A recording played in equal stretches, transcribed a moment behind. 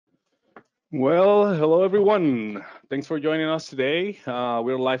Well, hello everyone. Thanks for joining us today.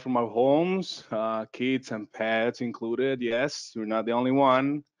 We're live from our homes, kids and pets included. Yes, you're not the only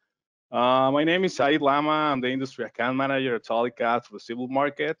one. My name is Said Lama. I'm the industry account manager at SolidCAD for the civil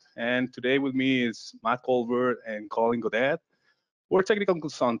market. And today with me is Matt Colbert and Colin Godet. We're technical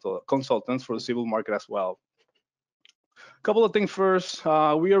consultants for the civil market as well. A couple of things first.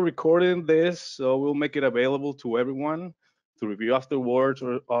 We are recording this, so we'll make it available to everyone to review afterwards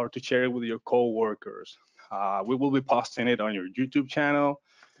or to share it with your coworkers. We will be posting it on your YouTube channel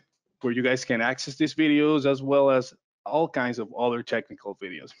where you guys can access these videos as well as all kinds of other technical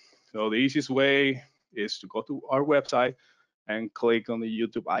videos. So the easiest way is to go to our website and click on the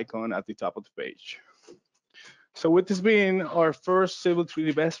YouTube icon at the top of the page. So with this being our first Civil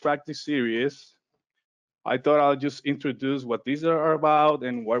 3D Best Practice series, I thought I'll just introduce what these are about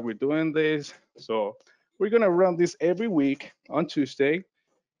and why we're doing this. So we're gonna run this every week on Tuesday,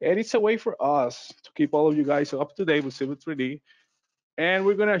 and it's a way for us to keep all of you guys up to date with Civil 3D. And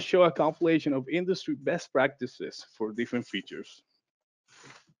we're gonna show a compilation of industry best practices for different features.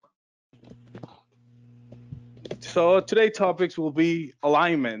 So today's topics will be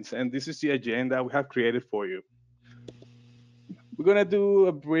alignments, and this is the agenda we have created for you. We're gonna do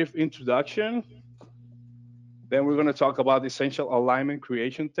a brief introduction. Then we're gonna talk about essential alignment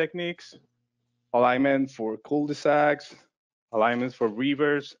creation techniques, alignment for cul-de-sacs, alignment for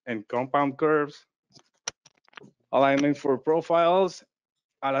reverse and compound curves, alignment for profiles,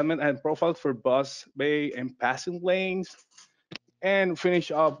 alignment and profiles for bus bay and passing lanes, and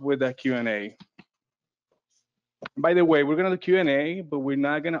finish up with a Q&A. By the way, we're gonna do Q&A, but we're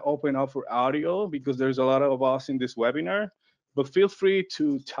not gonna open up for audio because there's a lot of us in this webinar. But feel free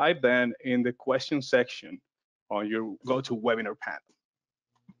to type them in the question section on your GoToWebinar panel.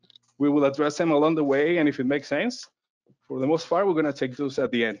 We will address them along the way, and if it makes sense, for the most part, we're gonna take those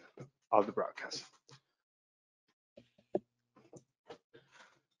at the end of the broadcast.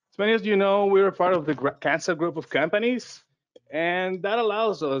 As many as you know, we're a part of the Cancer group of companies, and that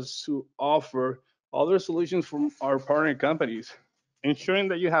allows us to offer other solutions from our partner companies, ensuring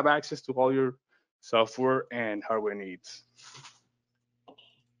that you have access to all your software and hardware needs.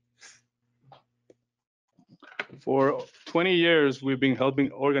 For 20 years, we've been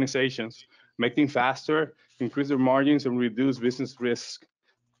helping organizations make things faster, increase their margins, and reduce business risk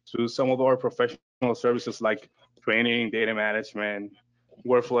through some of our professional services like training, data management,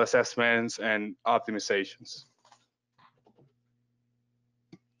 workflow assessments, and optimizations.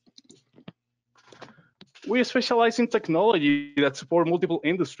 We specialize in technology that support multiple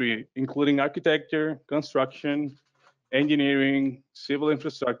industries, including architecture, construction, engineering, civil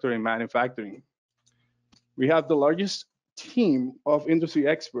infrastructure, and manufacturing. We have the largest team of industry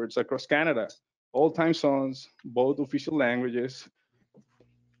experts across Canada, all time zones, both official languages.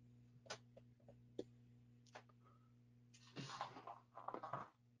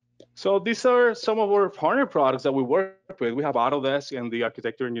 So these are some of our partner products that we work with. We have Autodesk and the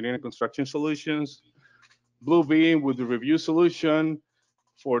architecture, engineering, and construction solutions. Bluebeam with the review solution.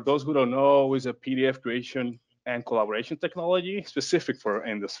 For those who don't know, is a PDF creation and collaboration technology specific for our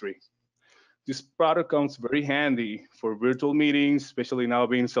industry. This product comes very handy for virtual meetings, especially now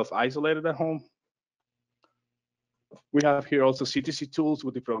being self-isolated at home. We have here also CTC tools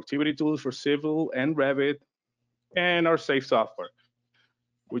with the productivity tools for Civil and Revit, and our Safe software,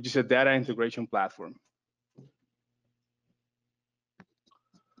 which is a data integration platform.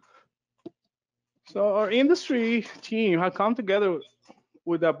 So our industry team have come together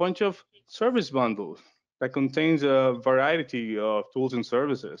with a bunch of service bundles that contains a variety of tools and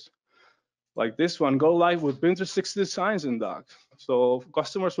services. Like this one, go live with BIM 360 Designs in Docs. So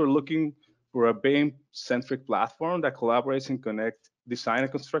customers were looking for a BIM-centric platform that collaborates and connects design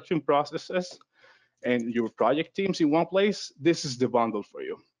and construction processes and your project teams in one place. This is the bundle for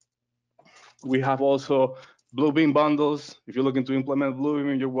you. We have also Bluebeam bundles. If you're looking to implement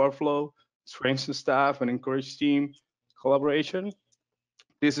Bluebeam in your workflow, strengthen staff and encourage team collaboration,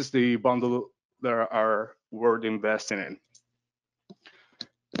 this is the bundle that are worth investing in.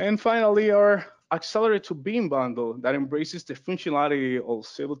 And finally, our Accelerate to Beam bundle that embraces the functionality of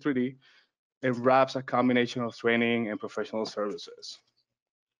Civil 3D and wraps a combination of training and professional services.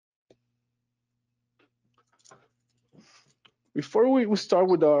 Before we start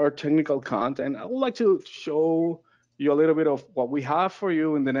with our technical content, I would like to show you a little bit of what we have for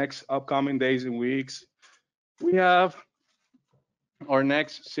you in the next upcoming days and weeks. We have our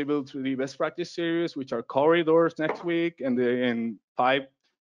next Civil 3D Best Practice series, which are corridors next week, and the pipe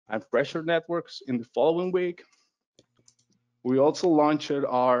and pressure networks in the following week. We also launched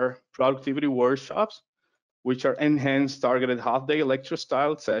our productivity workshops, which are enhanced targeted half-day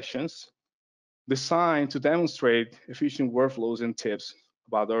lecture-style sessions designed to demonstrate efficient workflows and tips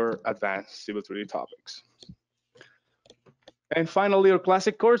about our advanced Civil 3D topics. And finally, our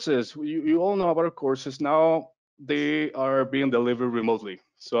classic courses. You all know about our courses. Now they are being delivered remotely.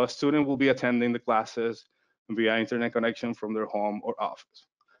 So a student will be attending the classes via internet connection from their home or office.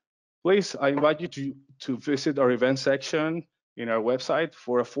 Please, I invite you to visit our event section in our website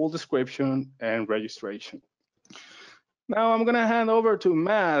for a full description and registration. Now I'm gonna hand over to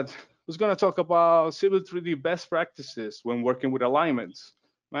Matt, who's gonna talk about Civil 3D best practices when working with alignments.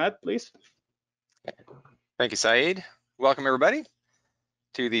 Matt, please. Thank you, Saeed. Welcome everybody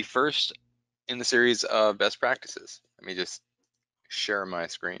to the first in the series of best practices. Let me just share my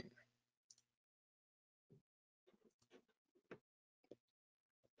screen.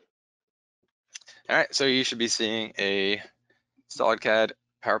 All right, so you should be seeing a SolidCAD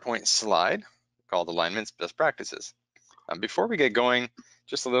PowerPoint slide called Alignments Best Practices. Before we get going,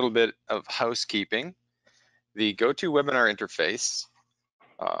 just a little bit of housekeeping. The GoToWebinar interface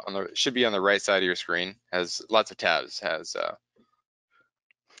should be on the right side of your screen, has lots of tabs, has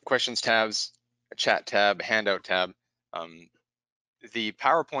questions tabs, a chat tab, a handout tab. The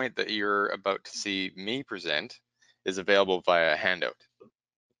PowerPoint that you're about to see me present is available via handout.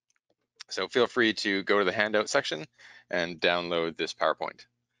 So feel free to go to the handout section and download this PowerPoint.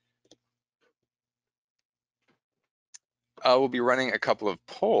 We'll be running a couple of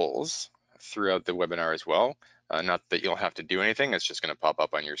polls throughout the webinar as well. Not that you'll have to do anything, it's just going to pop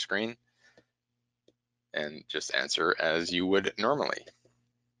up on your screen and just answer as you would normally.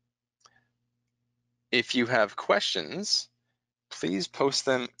 If you have questions, please post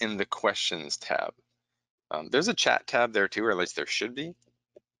them in the questions tab. There's a chat tab there too, or at least there should be.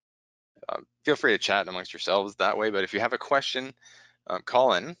 Feel free to chat amongst yourselves that way, but if you have a question,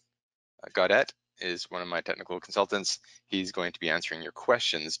 Colin Gaudet is one of my technical consultants. He's going to be answering your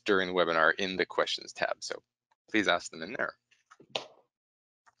questions during the webinar in the questions tab, so please ask them in there.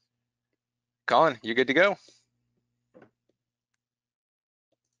 Colin, you good to go?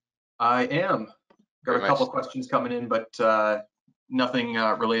 I am. Got a couple questions coming in, but nothing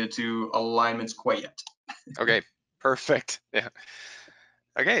related to alignments quite yet. Okay, perfect. Yeah.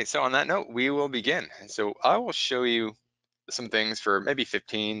 Okay, so on that note, we will begin. So I will show you some things for maybe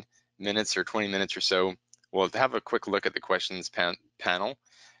 15 minutes or 20 minutes or so. We'll have a quick look at the questions panel,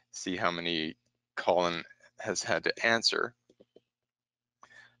 see how many Colin has had to answer.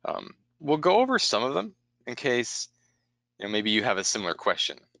 We'll go over some of them in case maybe you have a similar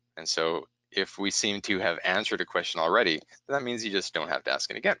question. And so if we seem to have answered a question already, then that means you just don't have to ask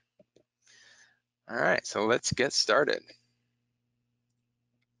it again. All right, so let's get started.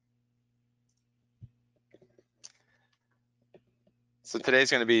 So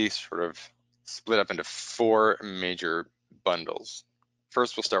today's going to be sort of split up into 4 major bundles.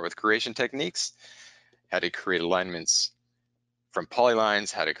 First, we'll start with creation techniques, how to create alignments from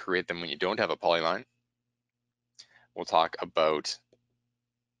polylines, how to create them when you don't have a polyline. We'll talk about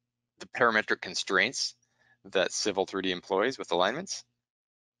the parametric constraints that Civil 3D employs with alignments,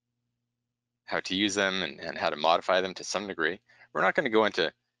 how to use them and how to modify them to some degree. We're not going to go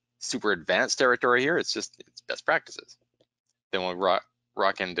into super advanced territory here, it's best practices. Then we'll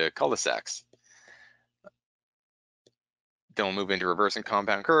rock into cul-de-sacs. Then we'll move into reverse and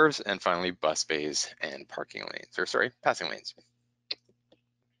compound curves, and finally bus bays and parking lanes, or sorry, passing lanes.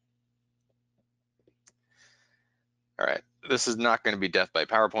 All right, this is not going to be death by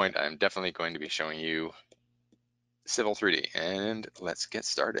PowerPoint. I'm definitely going to be showing you Civil 3D, and let's get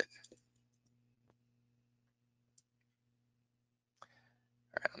started.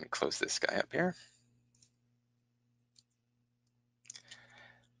 All right, let me close this guy up here.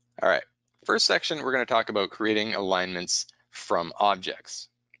 All right, first section, we're going to talk about creating alignments from objects.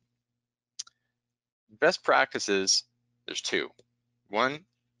 Best practices, there's 2. One,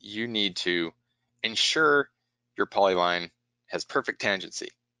 you need to ensure your polyline has perfect tangency.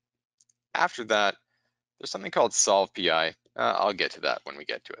 After that, there's something called solve PI. I'll get to that when we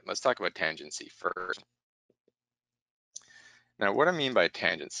get to it. Let's talk about tangency first. Now, what I mean by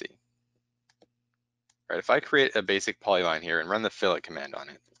tangency, right? If I create a basic polyline here and run the fillet command on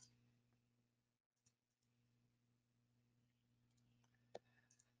it,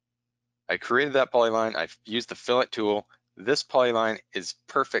 I created that polyline, I've used the fillet tool. This polyline is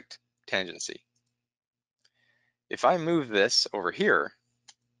perfect tangency. If I move this over here,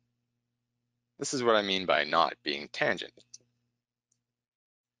 this is what I mean by not being tangent.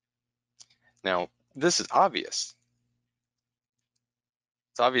 Now, this is obvious.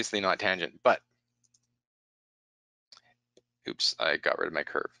 It's obviously not tangent, but, oops, I got rid of my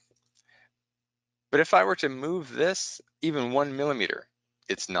curve. But if I were to move this even 1 millimeter,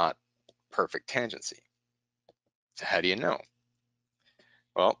 it's not perfect tangency. So how do you know?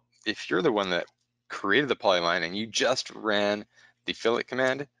 Well, if you're the one that created the polyline and you just ran the fillet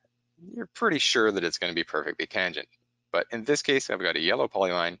command, you're pretty sure that it's going to be perfectly tangent. But in this case, I've got a yellow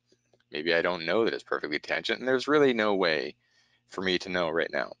polyline. Maybe I don't know that it's perfectly tangent, and there's really no way for me to know right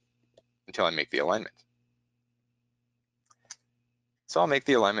now until I make the alignment. So I'll make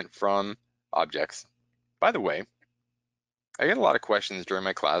the alignment from objects. By the way, I get a lot of questions during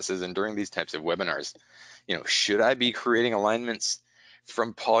my classes and during these types of webinars. You know, should I be creating alignments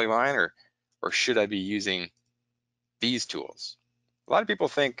from polyline, or should I be using these tools? A lot of people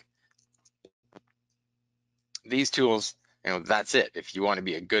think these tools, you know, that's it. If you want to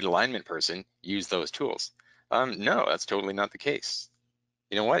be a good alignment person, use those tools. No, that's totally not the case.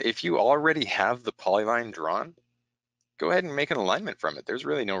 You know what? If you already have the polyline drawn, go ahead and make an alignment from it. There's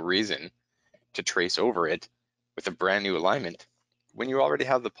really no reason to trace over it with a brand new alignment when you already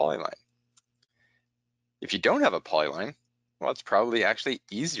have the polyline. If you don't have a polyline, well, it's probably actually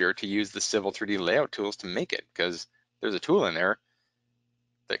easier to use the Civil 3D layout tools to make it, because there's a tool in there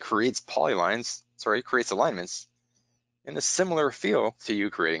that creates creates alignments in a similar feel to you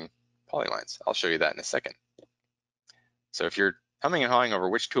creating polylines. I'll show you that in a second. So if you're humming and hawing over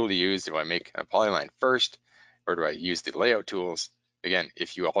which tool to use, do I make a polyline first, or do I use the layout tools? Again,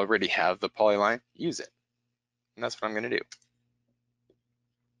 if you already have the polyline, use it. And that's what I'm going to do.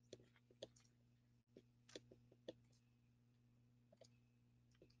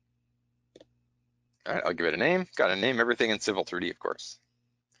 All right, I'll give it a name. Got to name everything in Civil 3D, of course.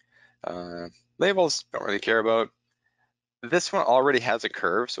 Labels, don't really care about. This one already has a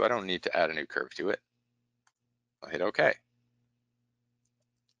curve, so I don't need to add a new curve to it. I'll hit OK.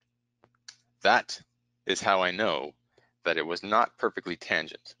 That is how I know that it was not perfectly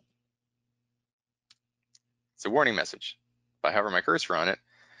tangent. It's a warning message. If I hover my cursor on it,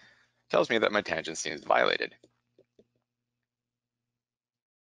 it tells me that my tangency is violated.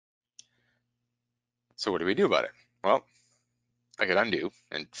 So what do we do about it? Well, I could undo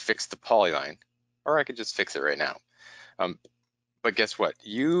and fix the polyline, or I could just fix it right now. But guess what?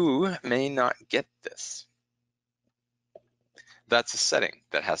 You may not get this. That's a setting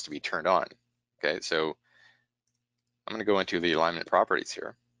that has to be turned on. Okay, so I'm going to go into the alignment properties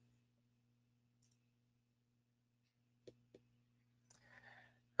here.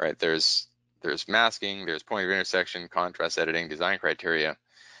 All right, there's masking, there's point of intersection, contrast editing, design criteria.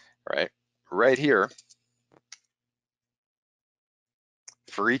 All right, right here,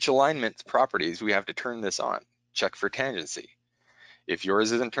 for each alignment properties, we have to turn this on. Check for tangency. If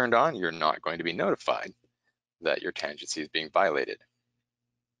yours isn't turned on, you're not going to be notified that your tangency is being violated.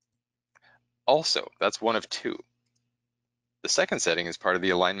 Also, that's one of two. The second setting is part of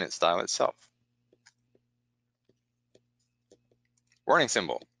the alignment style itself. Warning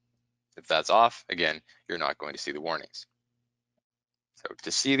symbol. If that's off, again, you're not going to see the warnings. So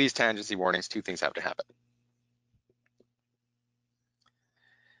to see these tangency warnings, two things have to happen.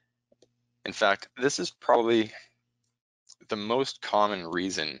 In fact, this is probably the most common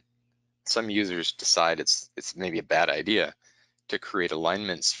reason some users decide it's maybe a bad idea to create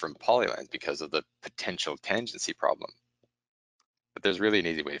alignments from polylines, because of the potential tangency problem. But there's really an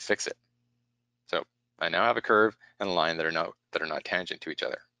easy way to fix it. So I now have a curve and a line that are not tangent to each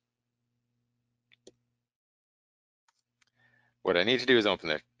other. What I need to do is open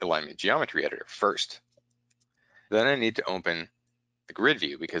the alignment geometry editor first. Then I need to open the grid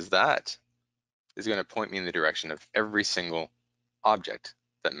view, because that is going to point me in the direction of every single object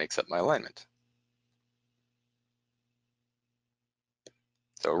that makes up my alignment.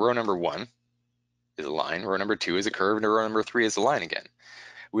 So row number 1 is a line, row number 2 is a curve, and row number 3 is a line again.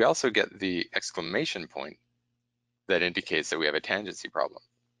 We also get the exclamation point that indicates that we have a tangency problem.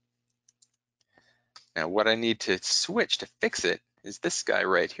 Now what I need to switch to fix it is this guy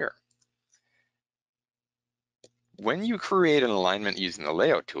right here. When you create an alignment using the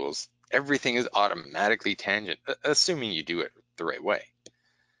layout tools, everything is automatically tangent, assuming you do it the right way.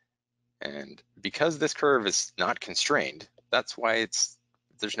 And because this curve is not constrained, that's why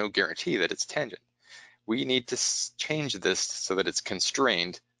there's no guarantee that it's tangent. We need to change this so that it's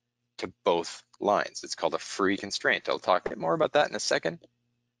constrained to both lines. It's called a free constraint. I'll talk a bit more about that in a second.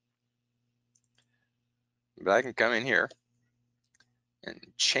 But I can come in here and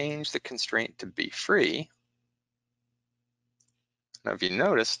change the constraint to be free. Now, if you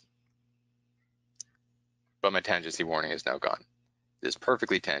notice, but my tangency warning is now gone. It is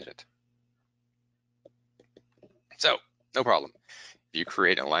perfectly tangent. So, no problem. If you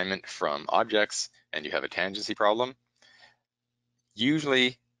create an alignment from objects and you have a tangency problem,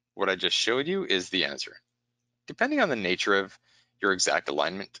 usually what I just showed you is the answer. Depending on the nature of your exact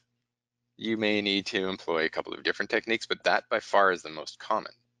alignment, you may need to employ a couple of different techniques, but that by far is the most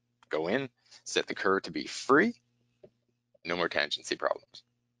common. Go in, set the curve to be free, no more tangency problems.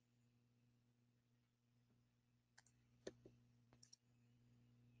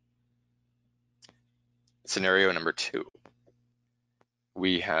 Scenario number 2.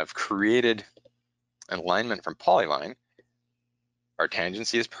 We have created an alignment from polyline. Our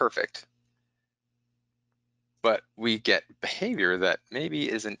tangency is perfect, but we get behavior that maybe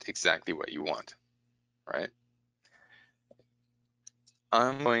isn't exactly what you want, right?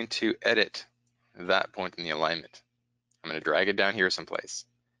 I'm going to edit that point in the alignment. I'm going to drag it down here someplace.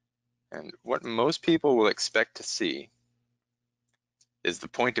 And what most people will expect to see is the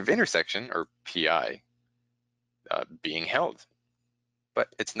point of intersection, or PI, being held. But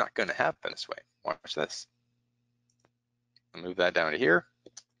it's not going to happen this way. Watch this. I'll move that down to here.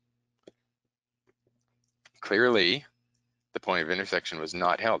 Clearly, the point of intersection was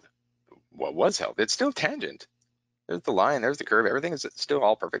not held. What was held? It's still tangent. There's the line, there's the curve, everything is still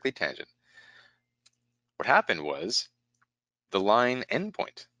all perfectly tangent. What happened was the line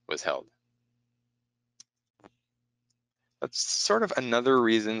endpoint was held. That's sort of another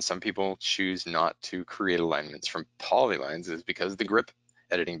reason some people choose not to create alignments from polylines, is because the grip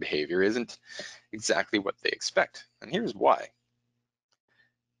editing behavior isn't exactly what they expect. And here's why.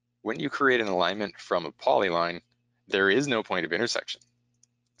 When you create an alignment from a polyline, there is no point of intersection.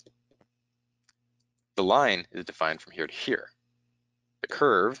 The line is defined from here to here. The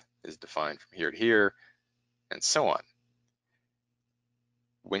curve is defined from here to here, and so on.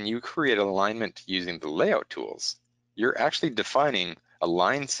 When you create an alignment using the layout tools, you're actually defining a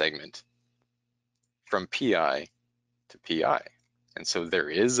line segment from PI to PI. And so there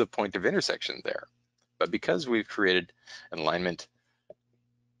is a point of intersection there. But because we've created an alignment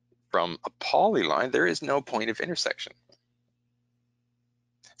from a polyline, there is no point of intersection.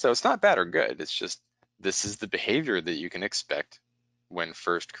 So it's not bad or good, it's just this is the behavior that you can expect when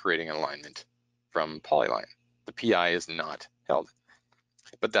first creating an alignment from polyline. The PI is not held,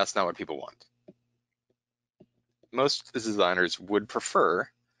 but that's not what people want. Most designers would prefer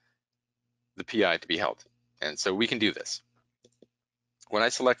the PI to be held, and so we can do this. When I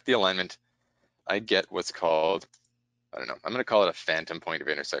select the alignment, I get what's called, I don't know, I'm going to call it a phantom point of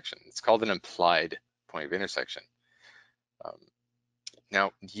intersection. It's called an implied point of intersection.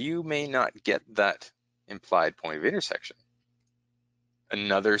 Now, you may not get that implied point of intersection.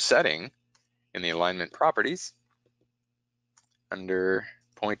 Another setting in the alignment properties, under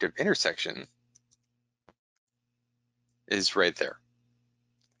point of intersection, is right there.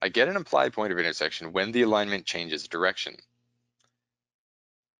 I get an implied point of intersection when the alignment changes direction.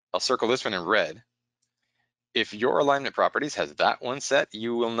 I'll circle this one in red. If your alignment properties has that one set,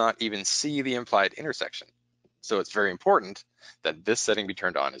 you will not even see the implied intersection. So it's very important that this setting be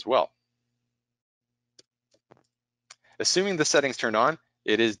turned on as well. Assuming the setting's turned on,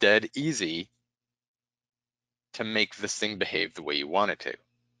 it is dead easy to make this thing behave the way you want it to.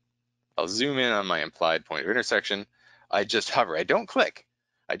 I'll zoom in on my implied point of intersection. I just hover, I don't click.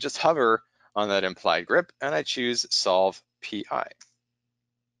 I just hover on that implied grip and I choose Solve PI.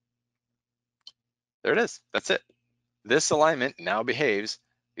 There it is, that's it. This alignment now behaves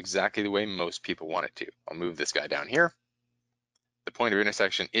exactly the way most people want it to. I'll move this guy down here. The point of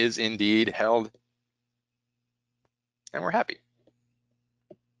intersection is indeed held, and we're happy.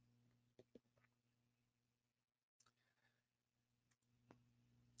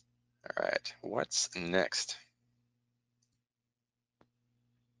 All right, what's next?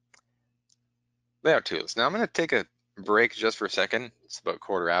 Layout tools. Now I'm going to take a break just for a second. It's about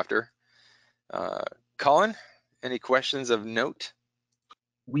quarter after. Colin, any questions of note?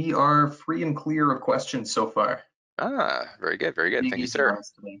 We are free and clear of questions so far. Very good, very good. Being Thank you, easy sir. on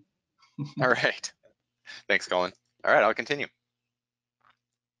us today. All right. Thanks, Colin. All right, I'll continue.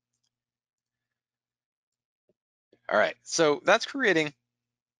 All right, so that's creating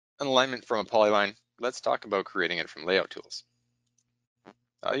an alignment from a polyline. Let's talk about creating it from layout tools.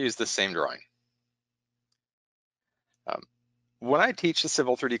 I'll use the same drawing. When I teach the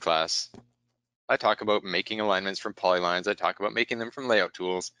Civil 3D class, I talk about making alignments from polylines. I talk about making them from layout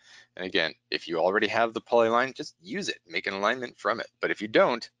tools. And again, if you already have the polyline, just use it, make an alignment from it. But if you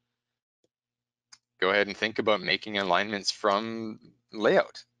don't, go ahead and think about making alignments from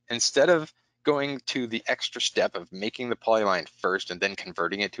layout. Instead of going to the extra step of making the polyline first and then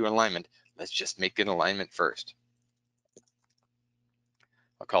converting it to an alignment, let's just make an alignment first.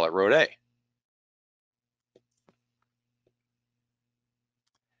 I'll call it road A.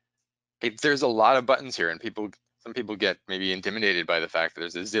 There's a lot of buttons here, and some people get maybe intimidated by the fact that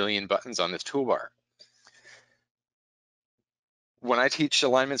there's a zillion buttons on this toolbar. when I teach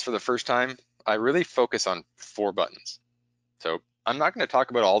alignments for the first time, I really focus on 4 buttons. So I'm not going to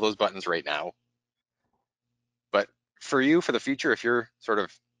talk about all those buttons right now, but for you, for the future, if you're sort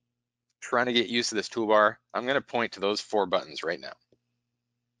of trying to get used to this toolbar, I'm going to point to those 4 buttons right now.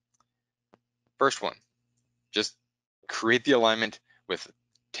 First one, just create the alignment with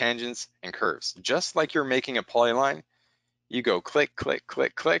tangents and curves. Just like you're making a polyline, you go click, click,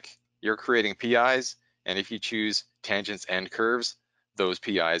 click, click, you're creating PIs, and if you choose tangents and curves, those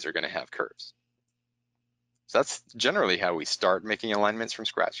PIs are going to have curves. So that's generally how we start making alignments from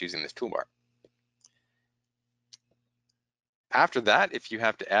scratch using this toolbar. After that, if you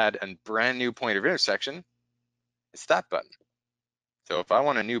have to add a brand new point of intersection, it's that button. So if I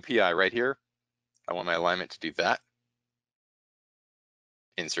want a new PI right here, I want my alignment to do that.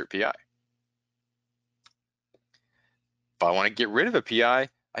 Insert PI. If I want to get rid of a PI,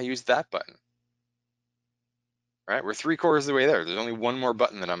 I use that button. All right, we're 3/4 of the way there. There's only one more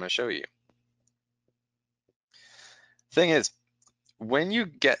button that I'm going to show you. Thing is, when you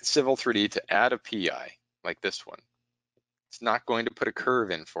get Civil 3D to add a PI like this one, it's not going to put a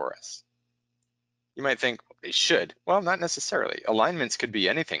curve in for us. You might think it should. Well, not necessarily. Alignments could be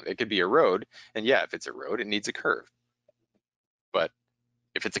anything. They could be a road, and yeah, if it's a road, it needs a curve. But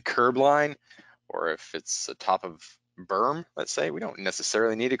if it's a curb line, or if it's a top of berm, let's say, we don't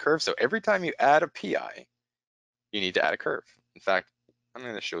necessarily need a curve. So every time you add a PI, you need to add a curve. In fact, I'm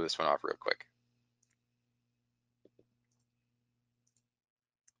going to show this one off real quick.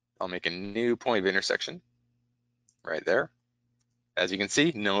 I'll make a new point of intersection right there. As you can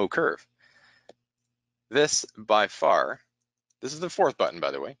see, no curve. This, by far, this is the 4th button,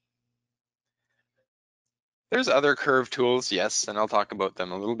 by the way. There's other curve tools, yes, and I'll talk about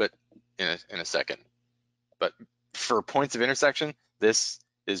them a little bit in a second. But for points of intersection, this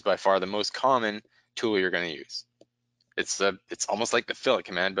is by far the most common tool you're going to use. It's almost like the fillet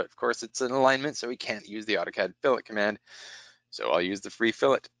command, but of course it's an alignment, so we can't use the AutoCAD fillet command. So I'll use the free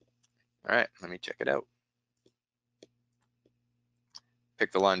fillet. All right, let me check it out.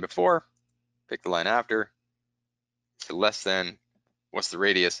 Pick the line before, pick the line after. So less than, what's the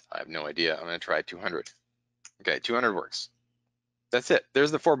radius? I have no idea. I'm going to try 200. Okay, 200 works. That's it.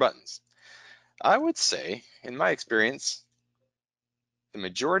 There's the 4 buttons. I would say, in my experience, the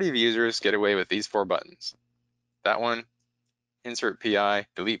majority of users get away with these 4 buttons. That one, insert PI,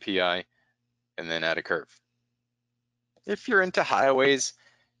 delete PI, and then add a curve. If you're into highways,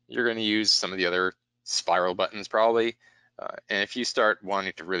 you're going to use some of the other spiral buttons probably. And if you start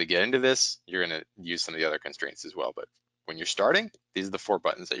wanting to really get into this, you're going to use some of the other constraints as well. But when you're starting, these are the 4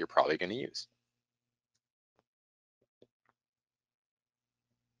 buttons that you're probably going to use.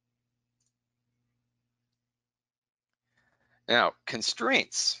 Now,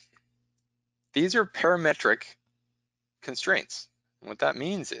 constraints. These are parametric constraints. And what that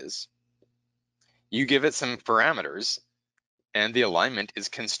means is you give it some parameters and the alignment is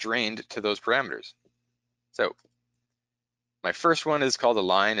constrained to those parameters. So my first one is called a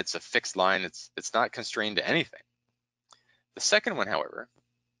line. It's a fixed line. It's not constrained to anything. The second one, however,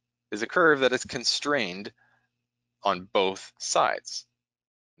 is a curve that is constrained on both sides.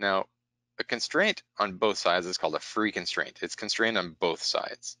 Now, a constraint on both sides is called a free constraint. It's constrained on both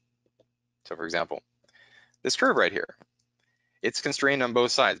sides. So for example, this curve right here, it's constrained on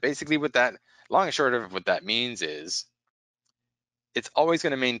both sides. Basically what that, long and short of what that means is, it's always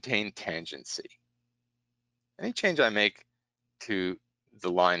going to maintain tangency. Any change I make to the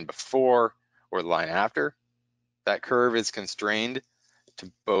line before or the line after, that curve is constrained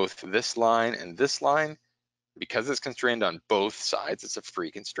to both this line and this line. Because it's constrained on both sides, it's a free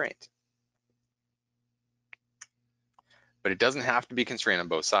constraint. But it doesn't have to be constrained on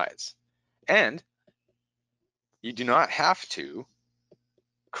both sides. And you do not have to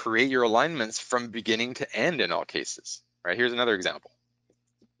create your alignments from beginning to end in all cases. Right, here's another example.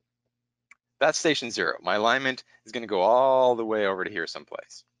 That's station 0. My alignment is going to go all the way over to here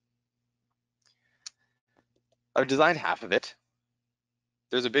someplace. I've designed half of it.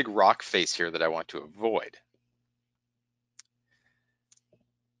 There's a big rock face here that I want to avoid.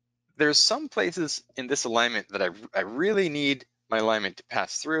 There's some places in this alignment that I really need my alignment to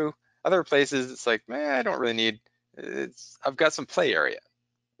pass through. Other places it's like, man, I don't really need, I've got some play area.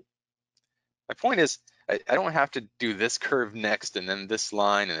 My point is, I don't have to do this curve next and then this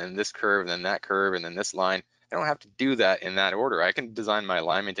line and then this curve and then that curve and then this line. I don't have to do that in that order. I can design my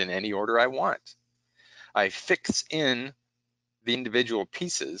alignment in any order I want. I fix in the individual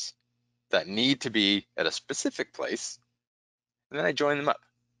pieces that need to be at a specific place, and then I join them up.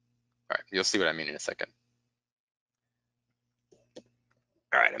 All right, you'll see what I mean in a second.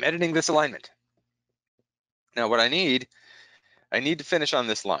 All right, I'm editing this alignment. Now what I need, I need to finish on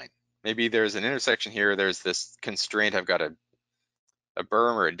this line. Maybe there's an intersection here, there's this constraint, I've got a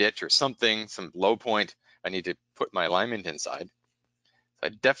berm or a ditch or something, some low point, I need to put my alignment inside. I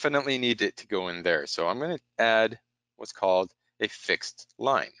definitely need it to go in there. So I'm going to add what's called a fixed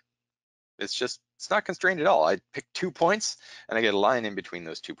line. It's not constrained at all. I pick 2 points and I get a line in between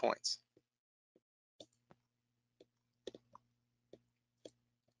those 2 points.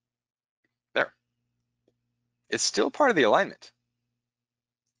 There. It's still part of the alignment.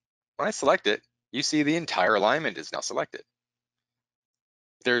 When I select it, you see the entire alignment is now selected.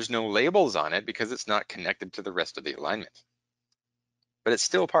 There's no labels on it because it's not connected to the rest of the alignment. But it's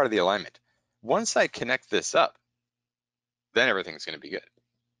still part of the alignment. Once I connect this up, then everything's going to be good.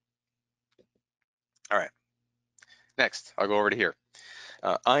 All right. Next, I'll go over to here.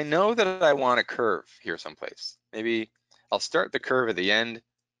 I know that I want a curve here someplace. Maybe I'll start the curve at the end.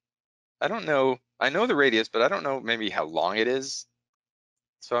 I don't know. I know the radius, but I don't know maybe how long it is.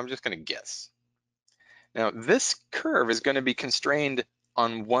 So I'm just going to guess. Now, this curve is going to be constrained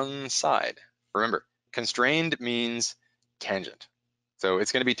on one side. Remember, constrained means tangent. So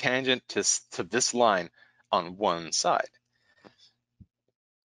it's going to be tangent to this line on one side.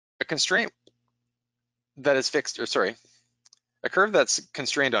 A constraint that is fixed, or sorry, a curve that's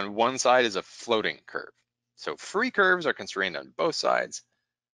constrained on one side is a floating curve. So free curves are constrained on both sides.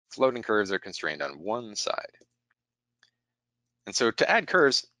 Floating curves are constrained on one side. And so to add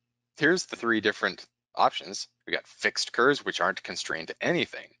curves, here's the 3 different options. We got fixed curves, which aren't constrained to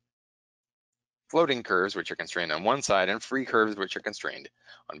anything. Floating curves, which are constrained on one side, and free curves, which are constrained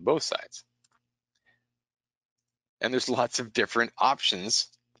on both sides. And there's lots of different options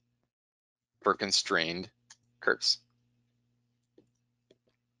for constrained curves.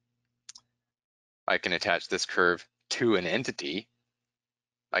 I can attach this curve to an entity.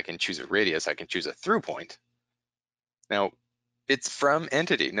 I can choose a radius. I can choose a through point. Now, it's from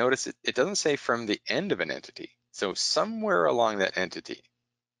entity. Notice it doesn't say from the end of an entity. So somewhere along that entity,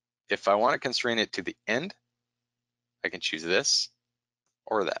 if I want to constrain it to the end, I can choose this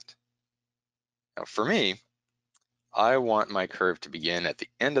or that. Now for me, I want my curve to begin at the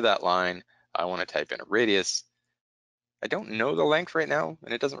end of that line. I want to type in a radius. I don't know the length right now,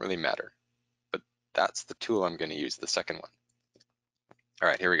 and it doesn't really matter, but that's the tool I'm going to use, the second one. All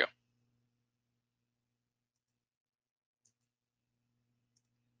right, here we go.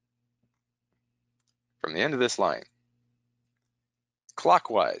 From the end of this line,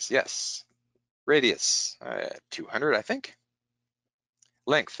 clockwise, yes. Radius, 200, I think.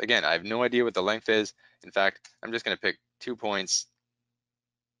 Length, again, I have no idea what the length is. In fact, I'm just going to pick 2 points.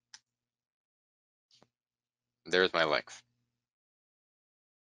 There's my length.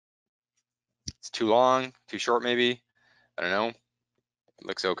 It's too long, too short maybe. I don't know. It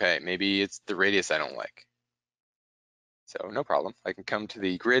looks okay. Maybe it's the radius I don't like. So no problem. I can come to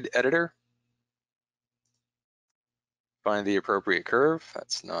the grid editor, find the appropriate curve.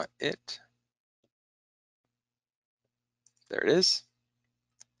 That's not it. There it is.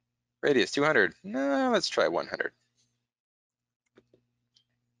 Radius 200. No, let's try 100.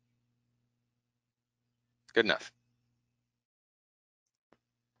 Good enough.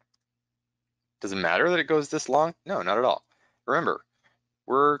 Does it matter that it goes this long? No, not at all. Remember,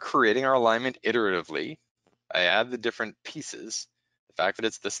 we're creating our alignment iteratively. I add the different pieces. The fact that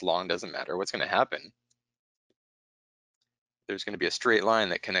it's this long doesn't matter. What's going to happen? There's going to be a straight line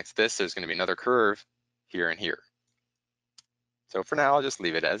that connects this. There's going to be another curve here and here. So for now, I'll just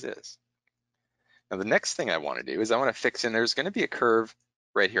leave it as is. Now the next thing I want to do is I want to fix in, there's going to be a curve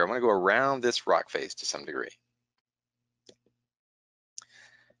right here. I want to go around this rock face to some degree.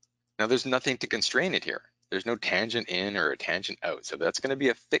 Now there's nothing to constrain it here. There's no tangent in or a tangent out. So that's going to be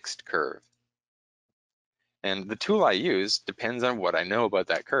a fixed curve. And the tool I use depends on what I know about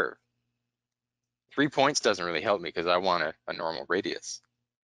that curve. 3 points doesn't really help me because I want a normal radius.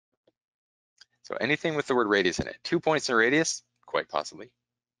 So anything with the word radius in it. 2 points in radius, quite possibly.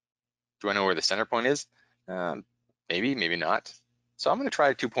 Do I know where the center point is? Maybe, maybe not. So I'm going to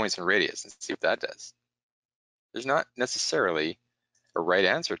try 2 points in radius and see what that does. There's not necessarily a right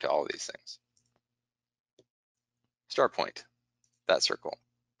answer to all of these things. Start point, that circle.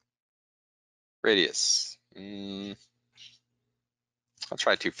 Radius, I'll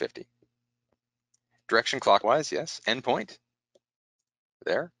try 250. Direction clockwise, yes. Endpoint,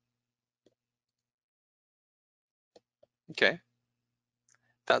 there. Okay,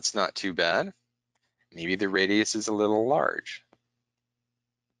 that's not too bad. Maybe the radius is a little large.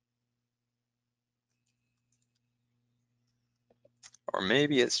 Or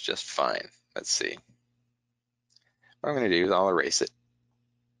maybe it's just fine. Let's see. What I'm going to do is I'll erase it.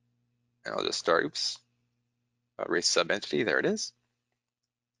 And I'll just start, oops. erase sub-entity, there it is.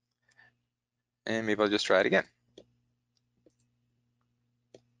 And maybe I'll just try it again.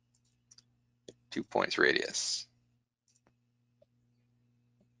 2 points radius.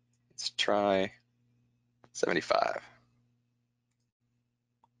 Let's try 75.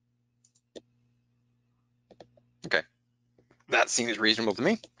 Okay, that seems reasonable to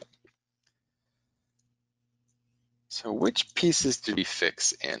me. So which pieces did we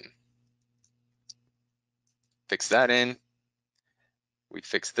fix in? Fix that in. We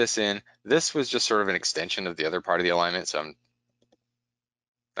fixed this in. This was just sort of an extension of the other part of the alignment, so I'm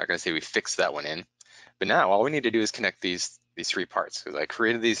not going to say we fixed that one in. But now all we need to do is connect these three parts, because I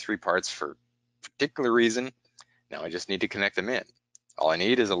created these three parts for a particular reason. Now I just need to connect them in. All I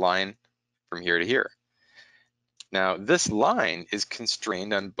need is a line from here to here. Now this line is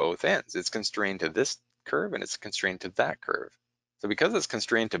constrained on both ends. It's constrained to this curve and it's constrained to that curve. So because it's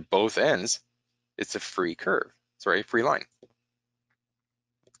constrained to both ends, it's a free curve, sorry, free line.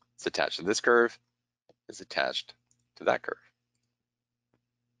 It's attached to this curve, it's attached to that curve.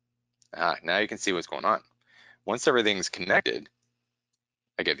 Now you can see what's going on. Once everything's connected,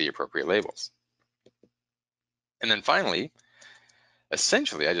 I get the appropriate labels. And then finally,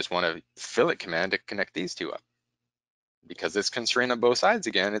 essentially, I just want a fillet command to connect these two up. Because it's constrained on both sides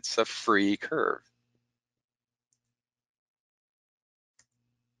again, it's a free curve.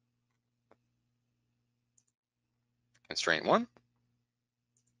 Constraint 1,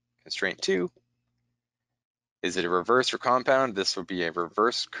 constraint 2. Is it a reverse or compound? This would be a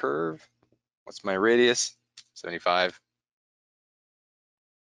reverse curve. What's my radius? 75.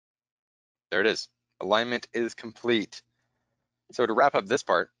 There it is. Alignment is complete. So to wrap up this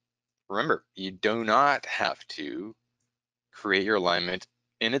part, remember, you do not have to create your alignment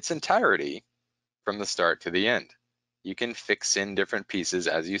in its entirety from the start to the end. You can fix in different pieces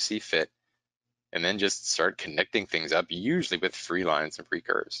as you see fit, and then just start connecting things up, usually with free lines and free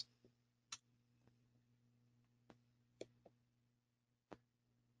curves.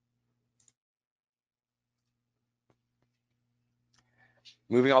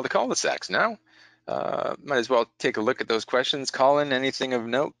 Moving on to cul-de-sacs now. Might as well take a look at those questions. Colin, anything of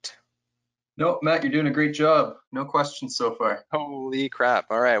note? Nope, Matt, you're doing a great job. No questions so far. Holy crap.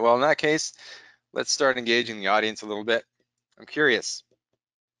 All right, well, in that case, let's start engaging the audience a little bit. I'm curious.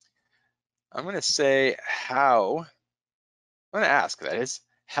 I'm going to say I'm going to ask, that is,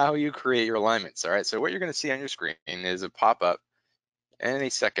 how you create your alignments. All right, so what you're going to see on your screen is a pop-up any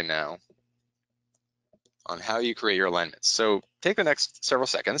second now on how you create your alignments. So take the next several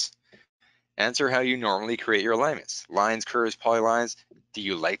seconds, answer how you normally create your alignments. Lines, curves, polylines. Do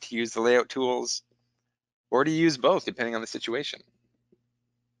you like to use the layout tools? Or do you use both, depending on the situation?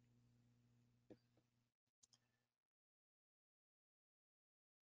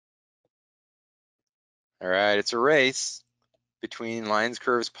 All right, it's a race between lines,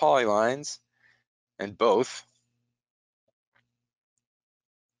 curves, polylines, and both.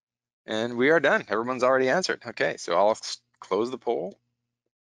 And we are done. Everyone's already answered. Okay, so I'll close the poll.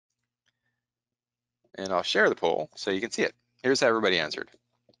 And I'll share the poll so you can see it. Here's how everybody answered.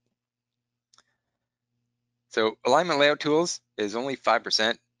 So alignment layout tools is only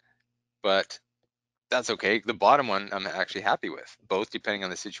 5%, but that's okay. The bottom one I'm actually happy with, both depending on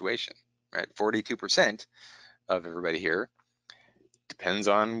the situation, right? 42% of everybody here depends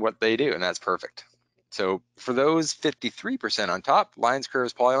on what they do, and that's perfect. So for those 53% on top, lines,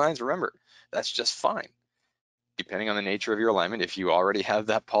 curves, polylines, remember, that's just fine. Depending on the nature of your alignment, if you already have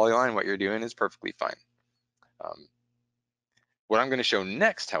that polyline, what you're doing is perfectly fine. What I'm going to show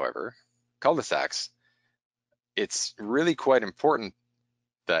next, however, cul-de-sacs, it's really quite important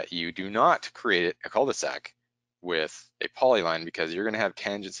that you do not create a cul-de-sac with a polyline, because you're going to have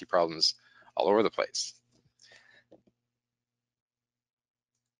tangency problems all over the place.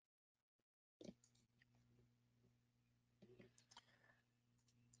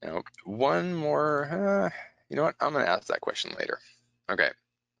 Now, one more, you know what? I'm going to ask that question later. Okay,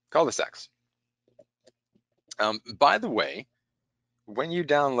 cul-de-sacs. By the way, when you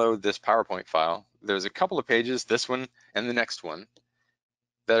download this PowerPoint file, there's a couple of pages, this one and the next one,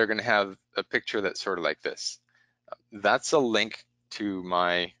 that are going to have a picture that's sort of like this. That's a link to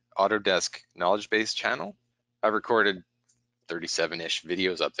my Autodesk knowledge base channel. I've recorded 37-ish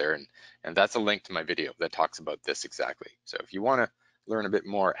videos up there, and that's a link to my video that talks about this exactly. So if you want to learn a bit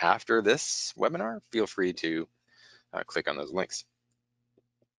more after this webinar, feel free to click on those links.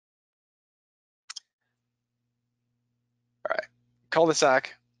 All right,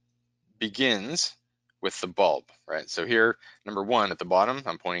 cul-de-sac begins with the bulb, right? So here, number one at the bottom,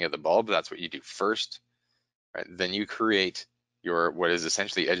 I'm pointing at the bulb. That's what you do first, right? Then you create your what is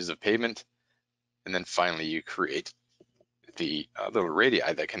essentially edges of pavement. And then finally, you create the little radii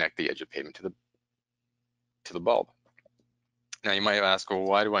that connect the edge of pavement to the bulb. Now you might ask, well,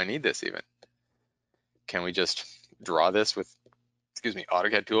 why do I need this even? Can we just draw this with, excuse me,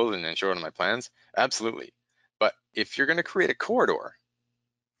 AutoCAD tools and then show it on my plans? Absolutely. But if you're going to create a corridor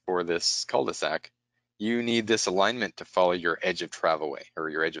for this cul-de-sac, you need this alignment to follow your edge of travelway or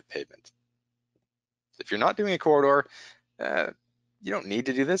your edge of pavement. If you're not doing a corridor, you don't need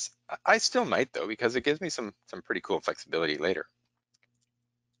to do this. I still might though, because it gives me some pretty cool flexibility later.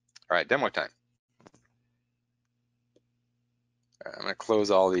 All right, demo time. I'm gonna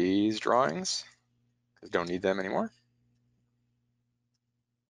close all these drawings because I don't need them anymore.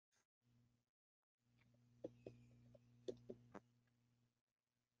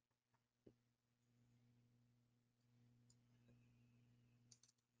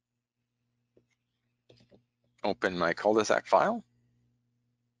 Open my cul-de-sac file.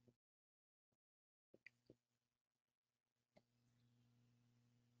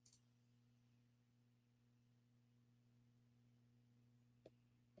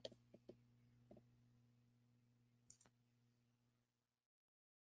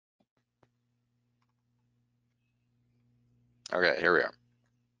 Okay, here we are.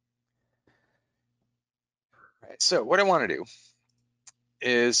 All right, so what I want to do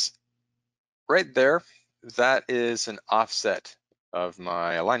is right there, that is an offset of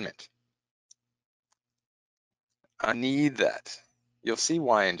my alignment. I need that. You'll see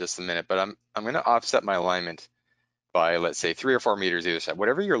why in just a minute, but I'm going to offset my alignment by, let's say, 3 or 4 meters either side.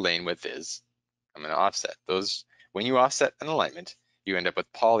 Whatever your lane width is, I'm going to offset those. When you offset an alignment, you end up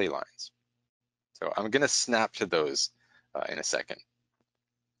with polylines. So I'm going to snap to those in a second.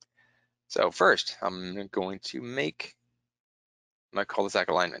 So first, I'm going to make my cul-de-sac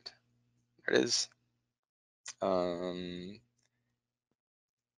alignment. There it is.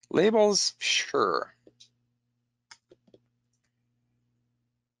 Labels, sure.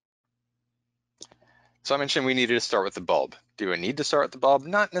 So I mentioned we needed to start with the bulb. Do I need to start with the bulb?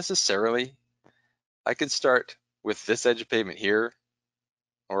 Not necessarily. I could start with this edge of pavement here,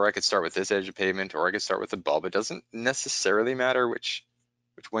 or I could start with this edge of pavement, or I could start with the bulb. It doesn't necessarily matter which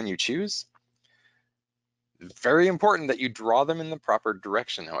one you choose. Very important that you draw them in the proper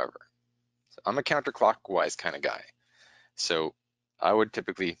direction, however. So I'm a counterclockwise kind of guy. So I would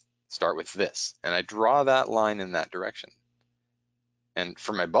typically start with this, and I draw that line in that direction. And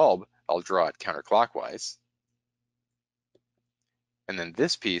for my bulb, I'll draw it counterclockwise. And then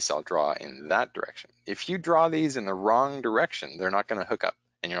this piece I'll draw in that direction. If you draw these in the wrong direction, they're not going to hook up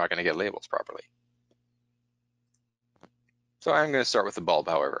and you're not going to get labels properly. So I'm going to start with the bulb,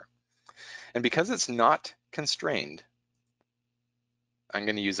 however. And because it's not constrained, I'm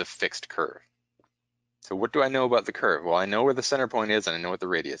going to use a fixed curve. So what do I know about the curve? Well, I know where the center point is and I know what the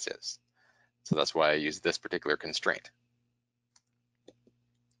radius is. So that's why I use this particular constraint.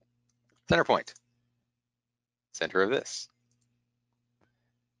 Center point, center of this.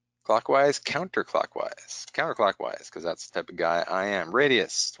 Clockwise, counterclockwise, because that's the type of guy I am.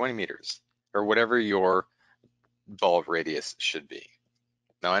 Radius, 20 meters, or whatever your bulb radius should be.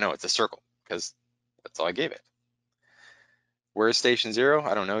 Now I know it's a circle because that's all I gave it. Where is station 0?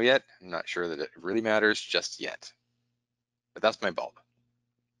 I don't know yet. I'm not sure that it really matters just yet. But that's my bulb.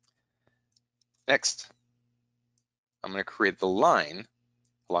 Next, I'm going to create the line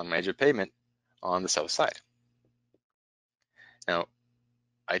along my edge of pavement on the south side. Now,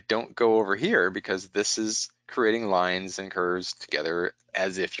 I don't go over here because this is creating lines and curves together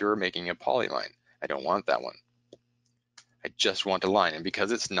as if you're making a polyline. I don't want that one. I just want a line, and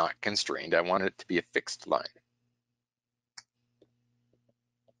because it's not constrained, I want it to be a fixed line.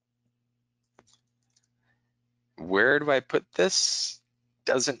 Where do I put this?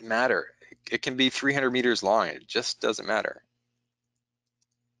 Doesn't matter. It can be 300 meters long. It just doesn't matter.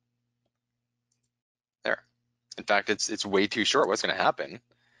 There. In fact, it's way too short. What's going to happen?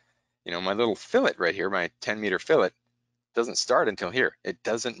 You know, my little fillet right here, my 10-meter fillet, doesn't start until here. It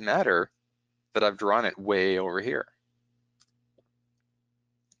doesn't matter that I've drawn it way over here.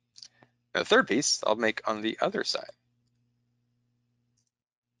 Now, the third piece I'll make on the other side.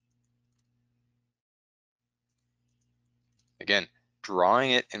 Again,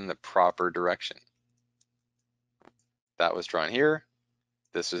 drawing it in the proper direction. That was drawn here.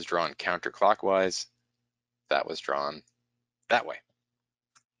 This was drawn counterclockwise. That was drawn that way.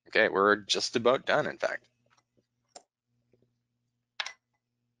 Okay, we're just about done, in fact.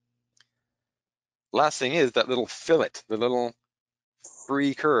 Last thing is that little fillet, the little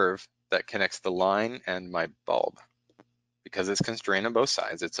free curve that connects the line and my bulb. Because it's constrained on both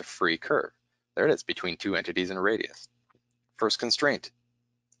sides, it's a free curve. There it is, between two entities and a radius. First constraint.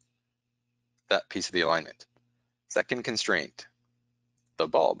 that piece of the alignment. Second constraint, the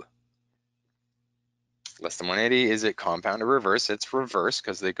bulb. Less than 180, is it compound or reverse? It's reverse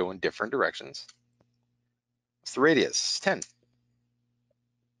because they go in different directions. What's the radius? 10.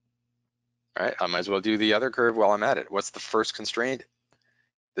 All right, I might as well do the other curve while I'm at it. What's the first constraint?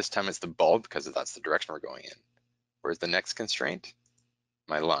 This time it's the bulb because that's the direction we're going in. Where's the next constraint?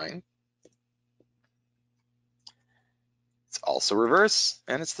 My line. It's also reverse,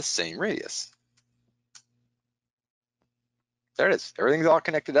 and it's the same radius. There it is. Everything's all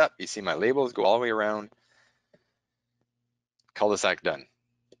connected up. You see my labels go all the way around. Cul-de-sac done.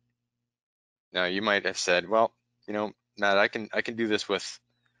 Now you might have said, well, you know, Matt, I can do this with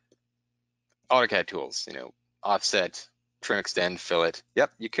AutoCAD tools, you know, offset, trim, extend, fillet.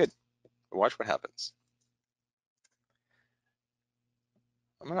 Yep, you could. But watch what happens.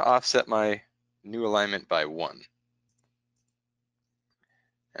 I'm going to offset my new alignment by 1.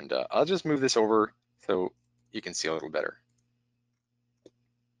 And I'll just move this over so you can see a little better.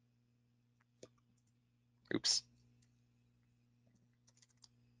 Oops.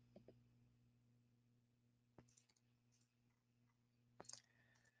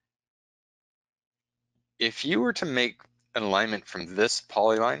 If you were to make an alignment from this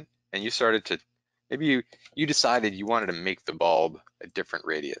polyline and you started to, maybe you decided you wanted to make the bulb a different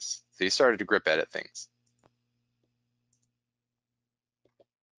radius. So you started to grip edit things.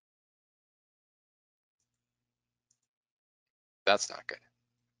 That's not good.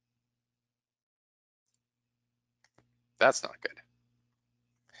 That's not good.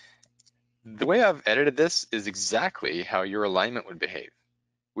 The way I've edited this is exactly how your alignment would behave.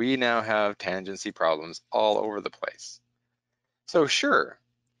 We now have tangency problems all over the place. So sure,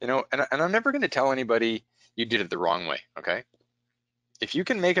 you know, and I'm never going to tell anybody you did it the wrong way, okay? If you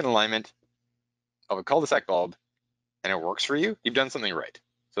can make an alignment of a cul-de-sac bulb and it works for you, you've done something right.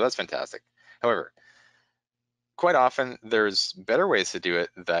 So that's fantastic. However, quite often there's better ways to do it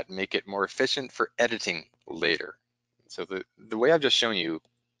that make it more efficient for editing later. So the way I've just shown you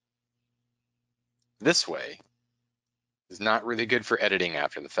this way is not really good for editing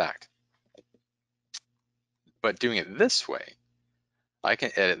after the fact. But doing it this way, I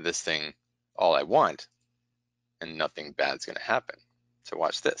can edit this thing all I want and nothing bad's gonna happen. So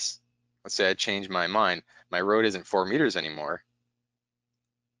watch this. Let's say I change my mind. My road isn't 4 meters anymore.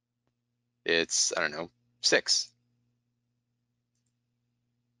 It's, I don't know, 6.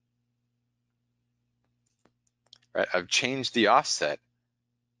 Right, I've changed the offset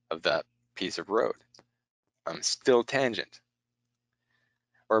of that piece of road. I'm still tangent.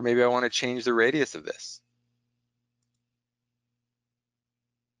 Or maybe I want to change the radius of this.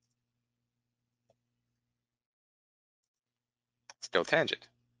 Still tangent.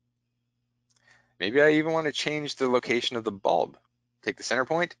 Maybe I even want to change the location of the bulb. Take the center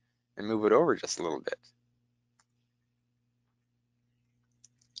point and move it over just a little bit.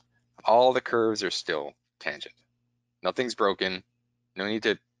 All the curves are still tangent. Nothing's broken. No need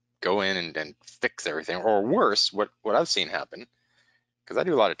to go in and fix everything. Or worse, what I've seen happen, because I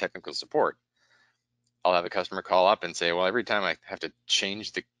do a lot of technical support, I'll have a customer call up and say, well, every time I have to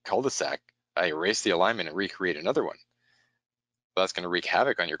change the cul-de-sac, I erase the alignment and recreate another one. Well, that's going to wreak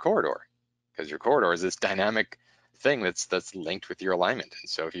havoc on your corridor, because your corridor is this dynamic thing that's linked with your alignment. And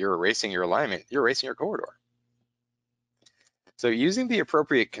so if you're erasing your alignment, you're erasing your corridor. So using the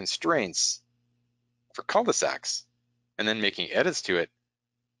appropriate constraints for cul-de-sacs and then making edits to it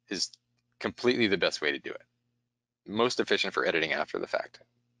is completely the best way to do it. Most efficient for editing after the fact.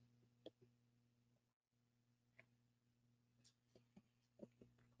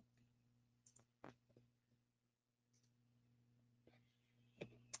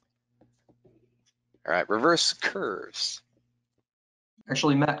 All right, reverse curves.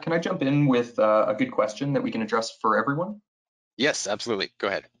 Actually, Matt, can I jump in with a good question that we can address for everyone? Yes, absolutely. Go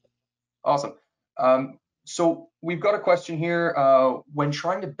ahead. Awesome. So we've got a question here. When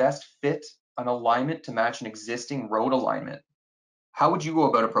trying to best fit an alignment to match an existing road alignment, how would you go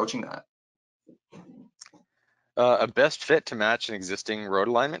about approaching that? A best fit to match an existing road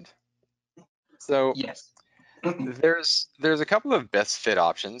alignment. So Yes. there's a couple of best fit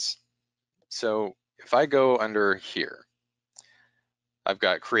options. So if I go under here, I've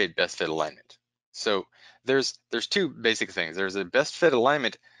got create best fit alignment. So there's 2 basic things. There's a best fit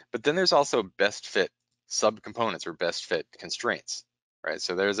alignment, but then there's also best fit subcomponents or best fit constraints, right?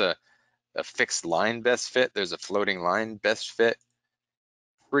 So there's a fixed line best fit. There's a floating line best fit.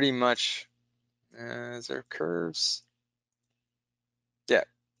 Pretty much, is there curves? Yeah,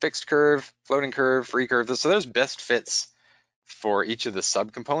 fixed curve, floating curve, free curve. So there's best fits for each of the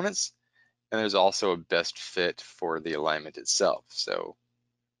subcomponents, and there's also a best fit for the alignment itself. So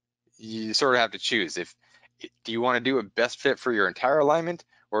you sort of have to choose. Do you want to do a best fit for your entire alignment,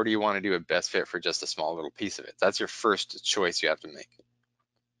 or do you want to do a best fit for just a small little piece of it? That's your first choice you have to make.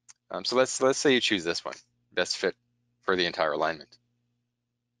 So let's say you choose this one, best fit for the entire alignment.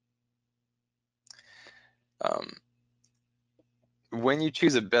 When you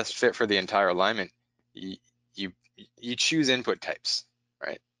choose a best fit for the entire alignment, you choose input types,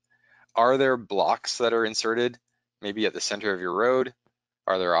 right? Are there blocks that are inserted maybe at the center of your road?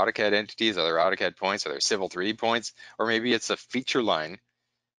 Are there AutoCAD entities? Are there AutoCAD points? Are there Civil 3D points? Or maybe it's a feature line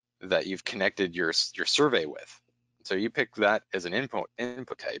that you've connected your survey with. So you pick that as an input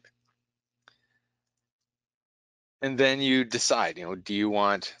type. And then you decide, do you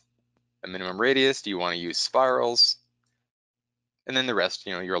want a minimum radius? Do you want to use spirals? And then the rest,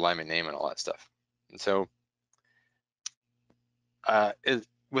 your alignment name and all that stuff. And so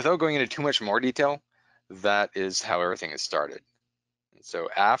without going into too much more detail, that is how everything is started. And so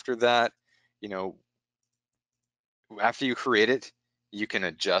after that, after you create it, you can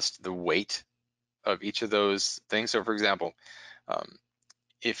adjust the weight of each of those things. So for example,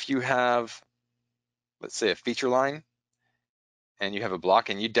 if you have, let's say, a feature line and you have a block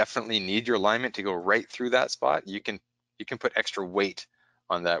and you definitely need your alignment to go right through that spot, you can put extra weight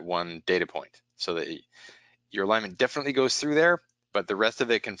on that one data point so that your alignment definitely goes through there, but the rest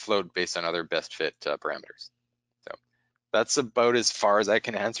of it can float based on other best fit parameters. So that's about as far as I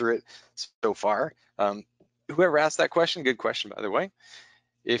can answer it so far. Whoever asked that question, good question, by the way.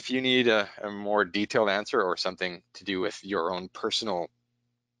 If you need a more detailed answer or something to do with your own personal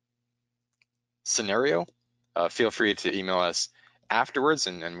scenario, feel free to email us afterwards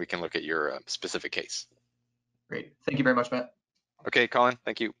and we can look at your specific case. Great. Thank you very much, Matt. Okay, Colin,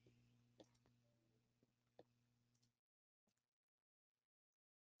 thank you.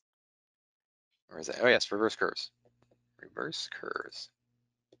 Where is that? Oh yes, reverse curves. Reverse curves.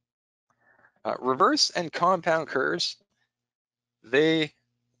 Reverse and compound curves, they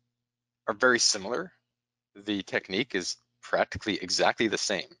are very similar. The technique is practically exactly the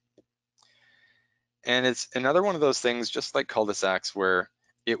same. And it's another one of those things, just like cul-de-sacs, where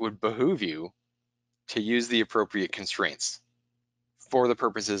it would behoove you to use the appropriate constraints for the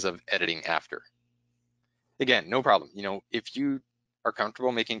purposes of editing after. Again, no problem. If you are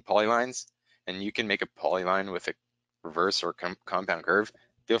comfortable making polylines and you can make a polyline with a reverse or compound curve,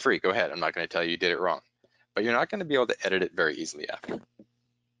 feel free, go ahead. I'm not going to tell you did it wrong, but you're not going to be able to edit it very easily after.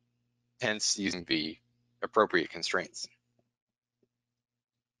 Hence using the appropriate constraints.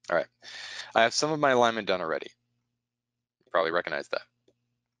 All right, I have some of my alignment done already. You probably recognize that.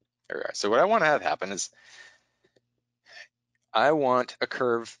 There we are. So what I want to have happen is I want a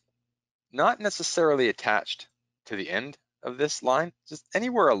curve not necessarily attached to the end of this line, just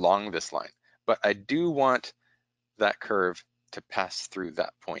anywhere along this line, but I do want that curve to pass through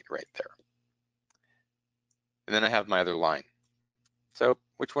that point right there. And then I have my other line. So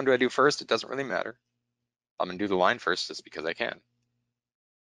which one do I do first? It doesn't really matter. I'm gonna do the line first just because I can.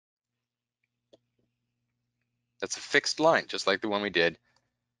 That's a fixed line, just like the one we did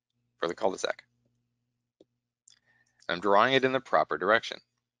for the cul-de-sac. I'm drawing it in the proper direction,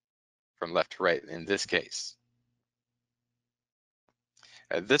 from left to right in this case.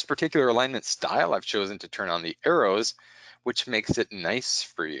 This particular alignment style, I've chosen to turn on the arrows, which makes it nice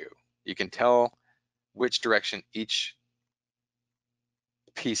for you. You can tell which direction each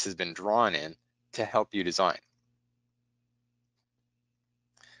piece has been drawn in to help you design.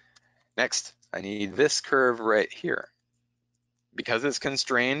 Next, I need this curve right here. Because it's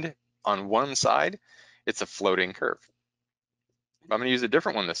constrained on one side, it's a floating curve. I'm gonna use a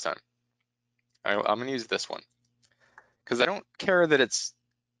different one this time. I'm gonna use this one because I don't care that it's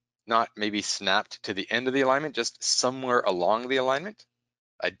not maybe snapped to the end of the alignment, just somewhere along the alignment.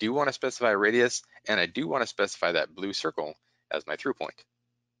 I do want to specify a radius, and I do want to specify that blue circle as my through point.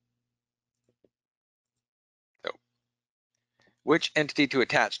 So, which entity to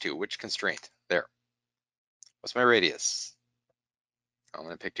attach to, which constraint? There. What's my radius? I'm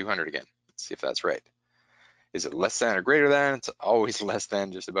going to pick 200 again. Let's see if that's right. Is it less than or greater than? It's always less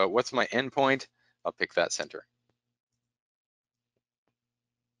than, just about. What's my endpoint? I'll pick that center.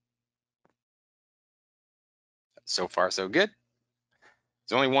 So far, so good.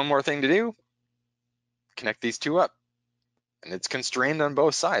 There's only one more thing to do. Connect these two up. And it's constrained on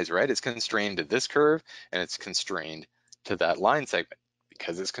both sides, right? It's constrained to this curve and it's constrained to that line segment.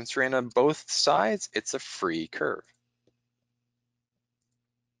 Because it's constrained on both sides, it's a free curve.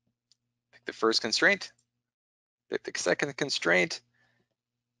 Pick the first constraint, pick the second constraint,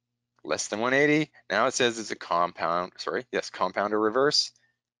 less than 180. Now it says it's a compound, sorry, yes, compound or reverse.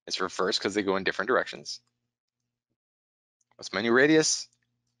 It's reverse because they go in different directions. What's my new radius?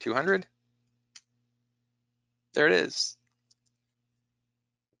 200. There it is.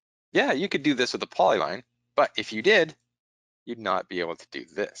 Yeah, you could do this with a polyline, but if you did, you'd not be able to do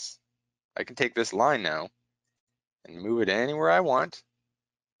this. I can take this line now and move it anywhere I want,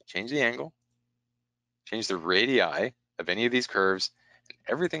 change the angle, change the radii of any of these curves, and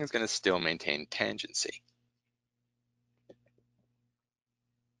everything is going to still maintain tangency.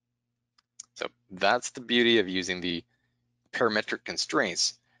 So that's the beauty of using the parametric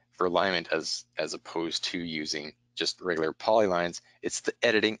constraints for alignment as opposed to using just regular polylines. It's the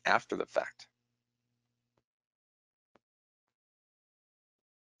editing after the fact.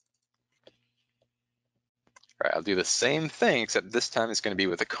 All right, I'll do the same thing, except this time it's going to be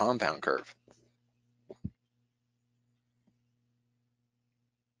with a compound curve.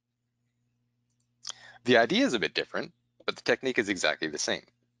 The idea is a bit different, but the technique is exactly the same.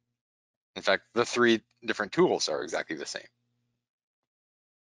 In fact, the 3 different tools are exactly the same.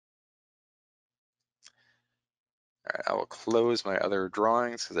 All right, I will close my other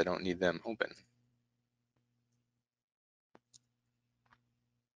drawings because I don't need them open.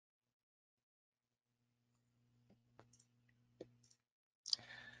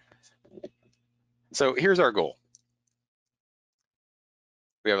 So here's our goal.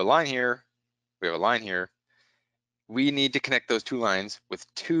 We have a line here, we have a line here. We need to connect those 2 lines with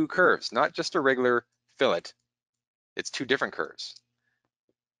 2 curves, not just a regular fillet. It's 2 different curves.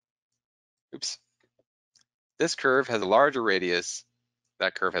 Oops. This curve has a larger radius,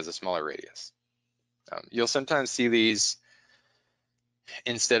 that curve has a smaller radius. You'll sometimes see these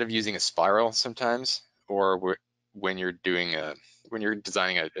instead of using a spiral sometimes, or when you're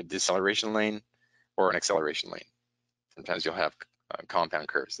designing a deceleration lane or an acceleration lane. Sometimes you'll have compound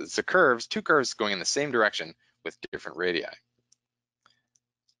curves. It's the curves, 2 curves going in the same direction with different radii.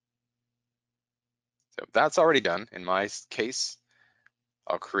 So that's already done. In my case,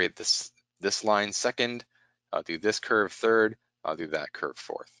 I'll create this line second, I'll do this curve third, I'll do that curve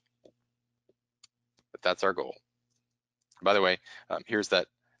fourth. But that's our goal. By the way, here's that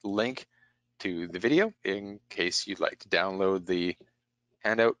link to the video in case you'd like to download the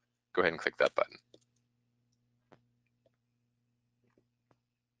handout. Go ahead and click that button.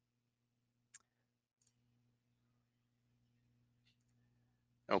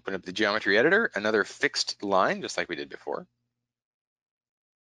 Open up the geometry editor, another fixed line, just like we did before.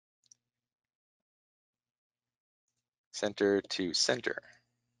 Center to center.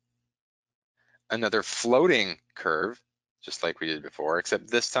 Another floating curve, just like we did before,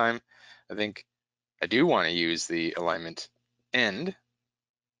 except this time, I think I do want to use the alignment end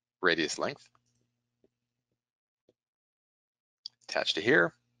radius length. Attach to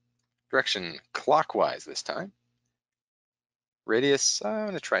here. Direction clockwise this time. Radius, I'm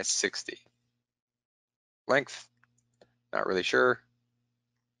going to try 60. Length, not really sure.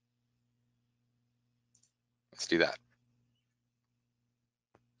 Let's do that.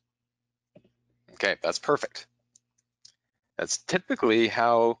 Okay, that's perfect. That's typically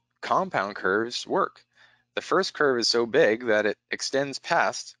how compound curves work. The first curve is so big that it extends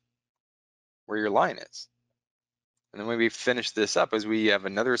past where your line is. And then when we finish this up, is we have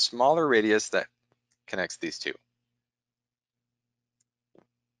another smaller radius that connects these 2.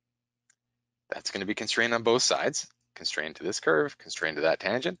 That's going to be constrained on both sides. Constrained to this curve, constrained to that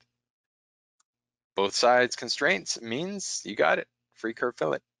tangent. Both sides constraints means you got it. Free curve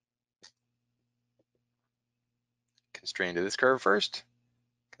fillet. Constrained to this curve first.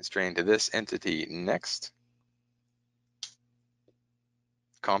 Constrained to this entity next.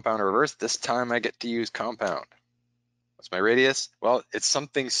 Compound or reverse. This time I get to use compound. What's my radius? Well, it's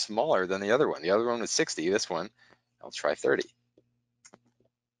something smaller than the other one. The other one was 60. This one, I'll try 30.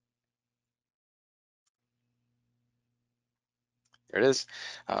 There it is.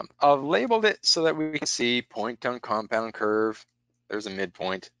 I've labeled it so that we can see point on compound curve. There's a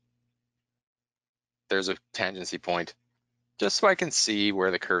midpoint. There's a tangency point, just so I can see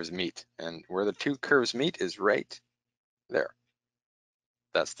where the curves meet. And where the 2 curves meet is right there.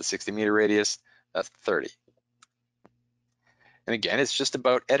 That's the 60-meter radius. That's 30. And again, it's just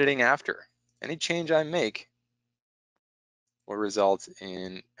about editing after. Any change I make will result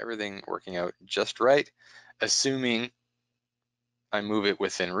in everything working out just right, assuming I move it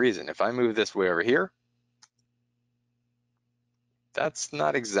within reason. If I move this way over here, that's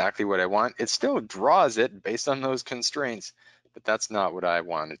not exactly what I want. It still draws it based on those constraints, but that's not what I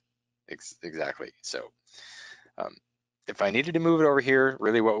wanted exactly. So if I needed to move it over here,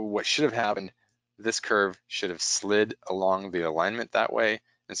 really what should have happened, this curve should have slid along the alignment that way,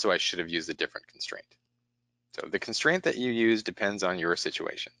 and so I should have used a different constraint. So the constraint that you use depends on your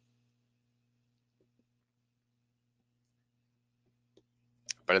situation.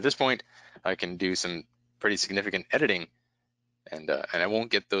 But at this point, I can do some pretty significant editing, and I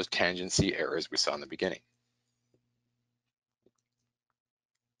won't get those tangency errors we saw in the beginning.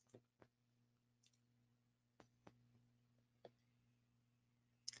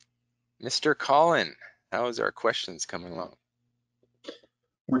 Mr. Colin, how is our questions coming along?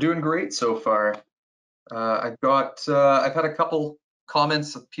 We're doing great so far. I've had a couple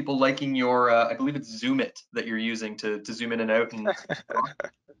comments of people liking your, I believe it's Zoom It that you're using to zoom in and out. And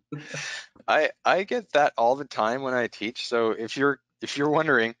I get that all the time when I teach. So if you're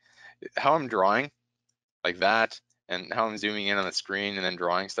wondering how I'm drawing like that and how I'm zooming in on the screen and then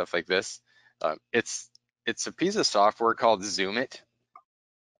drawing stuff like this, it's a piece of software called Zoom It.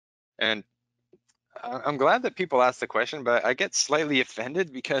 And I'm glad that people ask the question, but I get slightly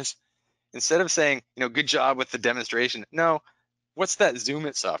offended because instead of saying, good job with the demonstration, no, what's that Zoom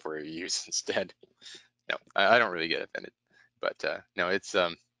It software you use instead? No, I don't really get offended, but no, it's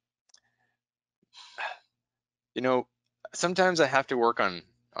sometimes I have to work on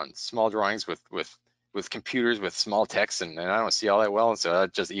small drawings with computers with small text, and I don't see all that well, and so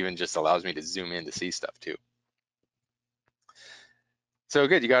that just allows me to zoom in to see stuff too. So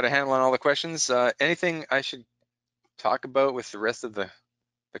good, you got a handle on all the questions. Anything I should talk about with the rest of the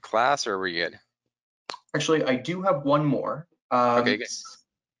class, or are we good? actually, I do have one more. Okay,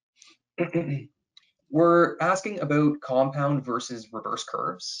 good. We're asking about compound versus reverse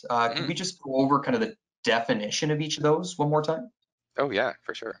curves. Could we just go over kind of the definition of each of those one more time? Oh yeah,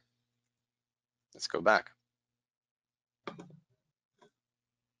 for sure. Let's go back.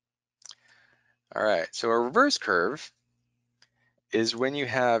 All right, so a reverse curve is when you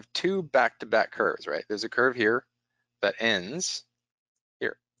have two back-to-back curves, right? There's a curve here that ends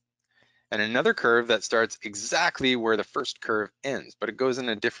here, and another curve that starts exactly where the first curve ends, but it goes in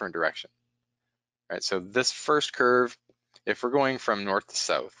a different direction, right? So this first curve, if we're going from north to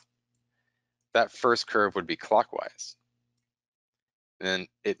south, that first curve would be clockwise. And then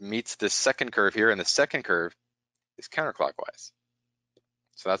it meets the second curve here, and the second curve is counterclockwise.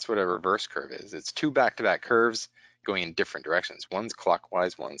 So that's what a reverse curve is. It's two back-to-back curves going in different directions. One's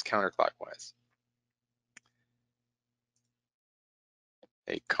clockwise, one's counterclockwise.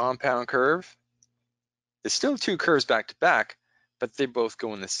 A compound curve is still two curves back-to-back, but they both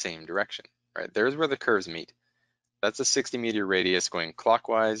go in the same direction, right? There's where the curves meet. That's a 60-meter radius going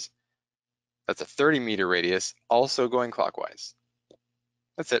clockwise. That's a 30-meter radius also going clockwise.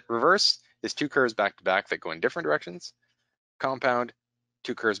 That's it. Reverse is two curves back-to-back that go in different directions. Compound,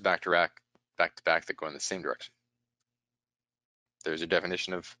 two curves back-to-back that go in the same direction. There's a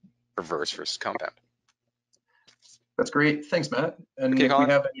definition of reverse versus compound. That's great. Thanks, Matt. And Okay, if Colin.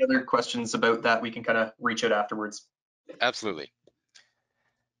 we have any other questions about that, we can kind of reach out afterwards. Absolutely.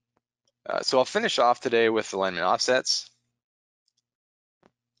 So I'll finish off today with alignment offsets.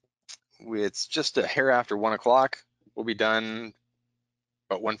 It's just a hair after 1 o'clock. We'll be done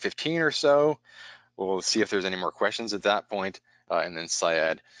about 1:15 or so. We'll see if there's any more questions at that point, and then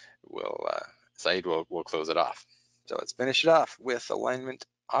Syed will close it off. So let's finish it off with alignment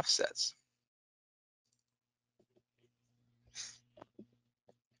offsets.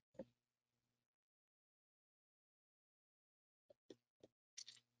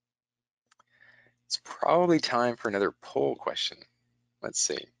 It's probably time for another poll question. Let's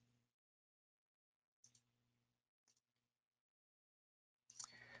see.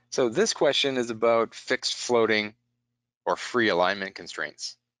 So this question is about fixed floating or free alignment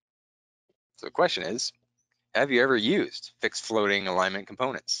constraints. So the question is, have you ever used fixed floating alignment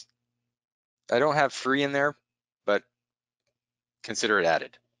components? I don't have free in there, but consider it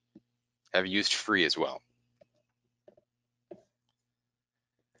added. Have used free as well.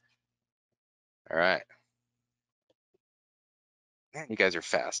 All right. Man, you guys are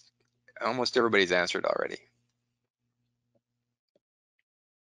fast. Almost everybody's answered already.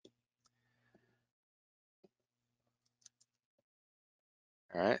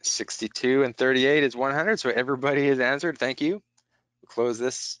 All right, 62 and 38 is 100, so everybody has answered. Thank you. We'll close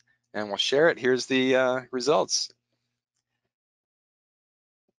this and we'll share it. Here's the results.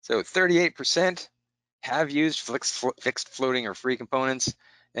 So 38% have used fixed floating or free components,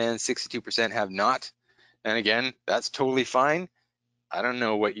 and 62% have not. And again, that's totally fine. I don't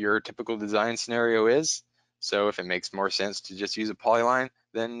know what your typical design scenario is, so if it makes more sense to just use a polyline,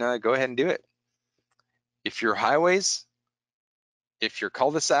 then go ahead and do it. If you're highways, if you're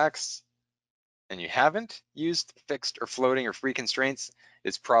cul-de-sacs, and you haven't used fixed or floating or free constraints,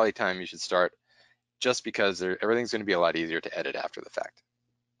 it's probably time you should start, just because everything's going to be a lot easier to edit after the fact.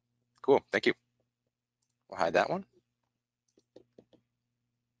 Cool, thank you. We'll hide that one.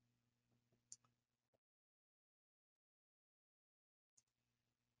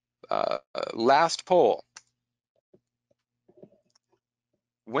 Last poll.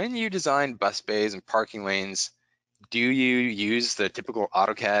 When you design bus bays and parking lanes, do you use the typical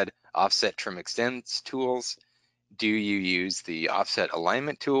AutoCAD offset trim extends tools? Do you use the offset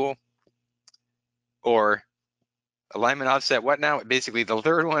alignment tool? Or alignment offset what now? Basically the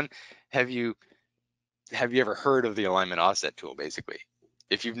third one, have you ever heard of the alignment offset tool basically?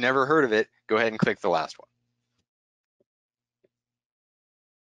 If you've never heard of it, go ahead and click the last one.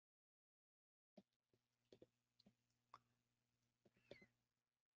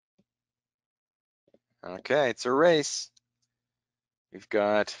 Okay, it's a race. We've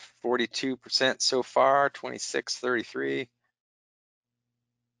got 42% so far, 26, 33.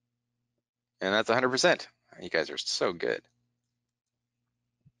 And that's 100%. You guys are so good.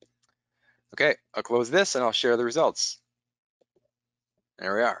 Okay, I'll close this and I'll share the results.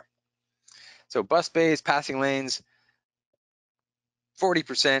 There we are. So bus bays, passing lanes,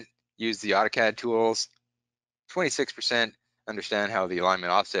 40% use the AutoCAD tools, 26% understand how the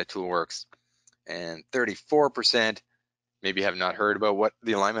alignment offset tool works, and 34% maybe have not heard about what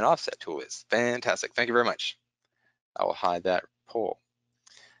the alignment offset tool is. Fantastic, thank you very much. I will hide that poll.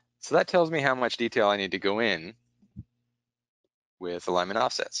 So that tells me how much detail I need to go in with alignment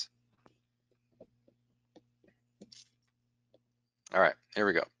offsets. All right, here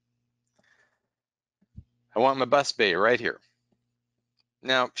we go. I want my bus bay right here.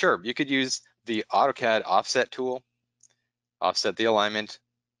 Now, sure, you could use the AutoCAD offset tool, offset the alignment,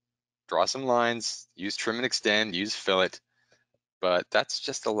 draw some lines, use trim and extend, use fillet, but that's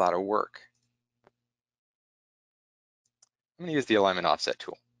just a lot of work. I'm gonna use the alignment offset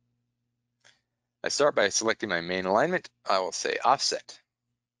tool. I start by selecting my main alignment. I will say offset.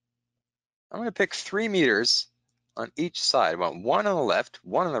 I'm gonna pick 3 meters on each side. I want 1 on the left,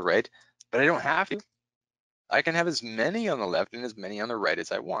 1 on the right, but I don't have to. I can have as many on the left and as many on the right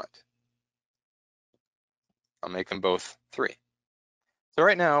as I want. I'll make them both 3. So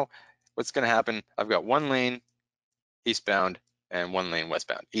right now, what's gonna happen, I've got 1 lane eastbound and 1 lane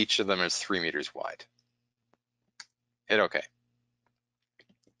westbound. Each of them is 3 meters wide. Hit OK.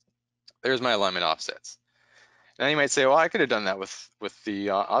 There's my alignment offsets. Now you might say, well, I could have done that with the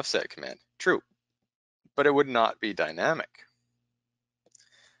offset command. True, but it would not be dynamic.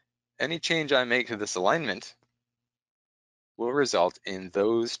 Any change I make to this alignment will result in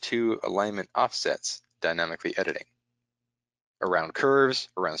those 2 alignment offsets dynamically editing. Around curves,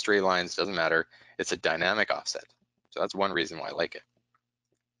 around straight lines, doesn't matter. It's a dynamic offset. So that's one reason why I like it.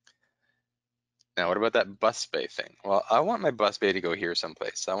 Now, what about that bus bay thing? Well, I want my bus bay to go here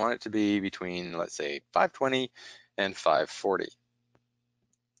someplace. I want it to be between, let's say, 520 and 540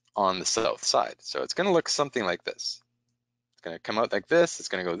 on the south side. So it's gonna look something like this. It's gonna come out like this, it's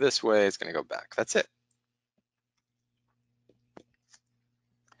gonna go this way, it's gonna go back. That's it.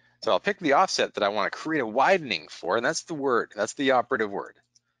 So I'll pick the offset that I wanna create a widening for, and that's the word, that's the operative word.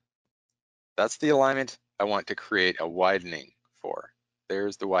 That's the alignment I want to create a widening for.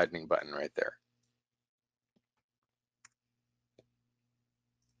 There's the widening button right there.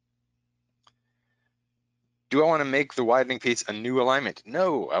 Do I want to make the widening piece a new alignment?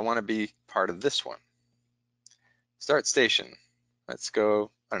 No, I want to be part of this one. Start station. Let's go,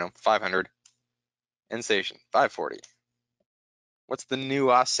 I don't know, 500. End station, 540. What's the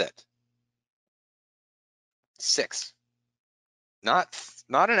new offset? 6. Not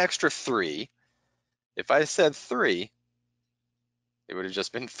an extra 3. If I said 3, it would have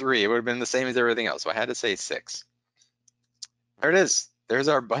just been 3. It would have been the same as everything else. So I had to say 6. There it is. There's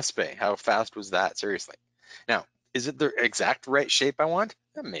our bus bay. How fast was that? Seriously. Now, is it the exact right shape I want?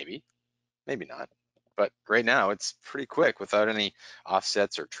 Maybe, maybe not. But right now it's pretty quick without any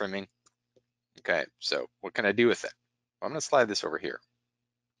offsets or trimming. Okay, so what can I do with it? Well, I'm gonna slide this over here.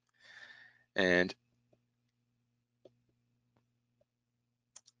 And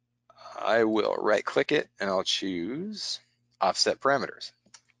I will right click it and I'll choose offset parameters.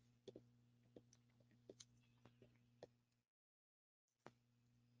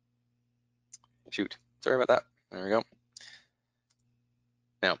 Shoot, sorry about that. There we go.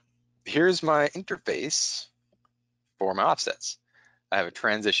 Now, here's my interface for my offsets. I have a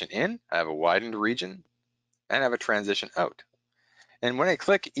transition in, I have a widened region, and I have a transition out. And when I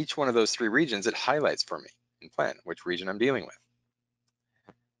click each one of those 3 regions, it highlights for me in plan which region I'm dealing with.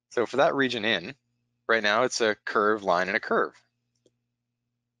 So for that region in, right now it's a curve, line, and a curve.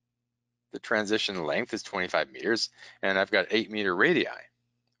 The transition length is 25 meters, and I've got 8 meter radii.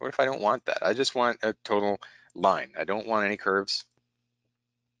 What if I don't want that? I just want a total line. I don't want any curves.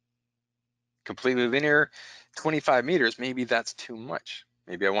 Completely linear, 25 meters, maybe that's too much.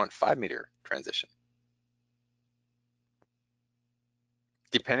 Maybe I want 5 meter transition.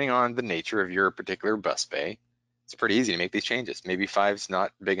 depending on the nature of your particular bus bay, it's pretty easy to make these changes. Maybe 5's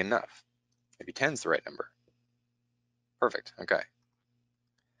not big enough. Maybe 10's the right number. Perfect, okay.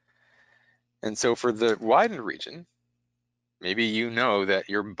 And so for the widened region, maybe you know that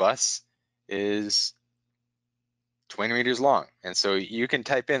your bus is 20 meters long. And so you can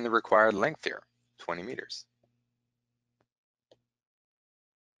type in the required length here, 20 meters.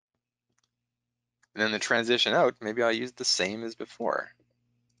 And then the transition out, maybe I'll use the same as before.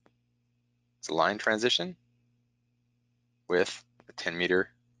 It's a line transition with a 10-meter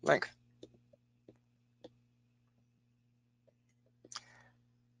length.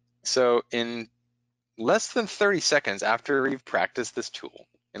 So in less than 30 seconds after you've practiced this tool,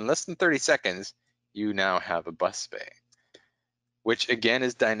 in less than 30 seconds, you now have a bus bay, which again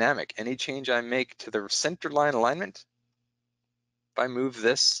is dynamic. Any change I make to the center line alignment, if I move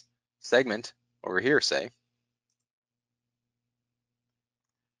this segment over here, say,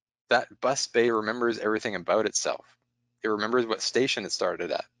 that bus bay remembers everything about itself. It remembers what station it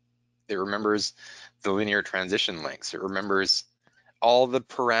started at. It remembers the linear transition lengths. It remembers all the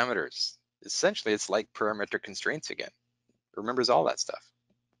parameters. Essentially, it's like parametric constraints again. It remembers all that stuff.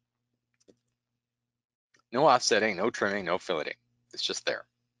 No offsetting, no trimming, no filleting. It's just there.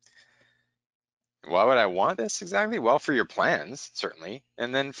 Why would I want this exactly? Well, for your plans, certainly,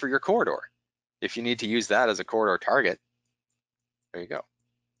 and then for your corridor. If you need to use that as a corridor target, there you go.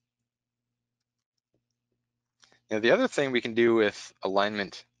 Now, the other thing we can do with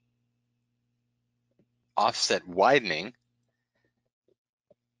alignment offset widening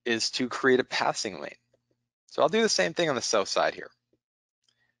is to create a passing lane. So I'll do the same thing on the south side here.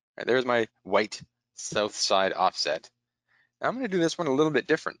 All right, there's my white south side offset. Now I'm going to do this one a little bit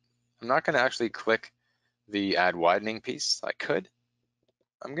different. I'm not going to actually click the add widening piece. I could.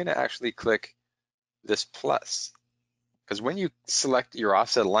 I'm going to actually click this plus, because when you select your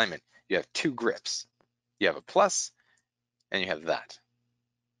offset alignment, you have two grips. You have a plus and you have that.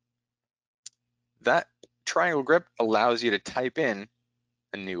 That triangle grip allows you to type in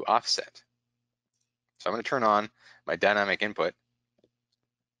a new offset. So I'm going to turn on my dynamic input.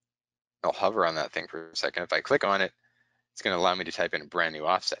 I'll hover on that thing for a second. If I click on it, it's going to allow me to type in a brand new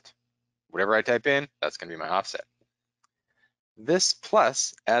offset. Whatever I type in, that's going to be my offset. This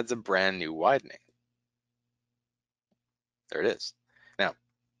plus adds a brand new widening. There it is. Now,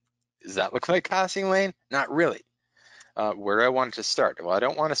 does that look like passing lane? Not really. Where do I want it to start? Well, I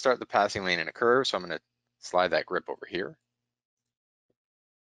don't want to start the passing lane in a curve, so I'm going to slide that grip over here.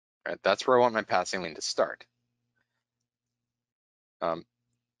 All right, that's where I want my passing lane to start.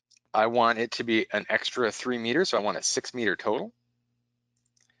 I want it to be an extra 3 meters, so I want a 6 meter total.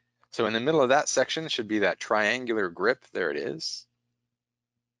 So in the middle of that section should be that triangular grip. There it is.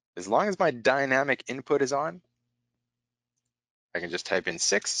 As long as my dynamic input is on, I can just type in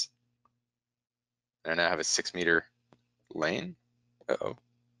 6, and I now have a 6 meter lane. Uh-oh.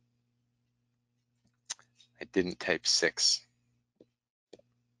 I didn't type 6.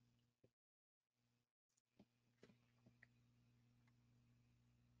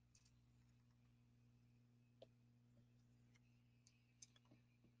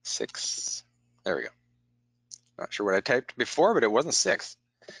 Six. There we go. Not sure what I typed before, but it wasn't 6.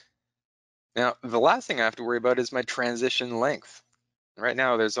 Now, the last thing I have to worry about is my transition length. Right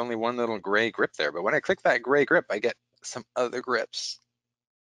now, there's only one little gray grip there, but when I click that gray grip, I get some other grips.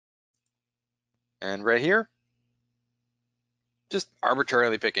 And right here, just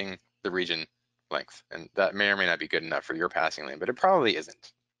arbitrarily picking the region length. And that may or may not be good enough for your passing lane, but it probably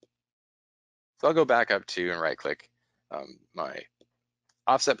isn't. So I'll go back up to and right click my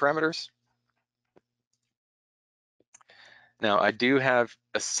offset parameters. Now I do have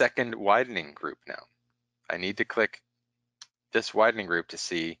a second widening group now. I need to click this widening group to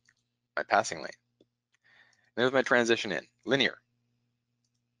see my passing lane. There's my transition in, linear.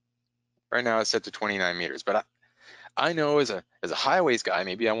 Right now it's set to 29 meters, but I know as a highways guy,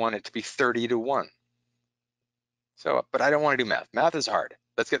 maybe I want it to be 30:1. So, but I don't want to do math. Math is hard.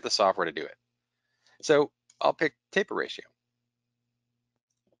 Let's get the software to do it. So I'll pick taper ratio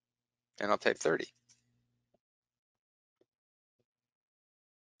and I'll type 30.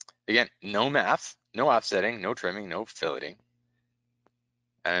 Again, no math, no offsetting, no trimming, no filleting.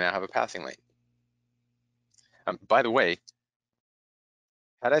 And I now have a passing lane. By the way,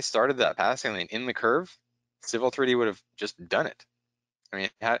 had I started that passing lane in the curve, Civil 3D would have just done it. I mean,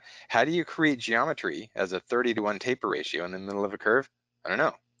 how do you create geometry as a 30:1 taper ratio in the middle of a curve? I don't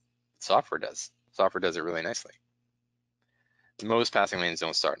know. Software does. Software does it really nicely. Most passing lanes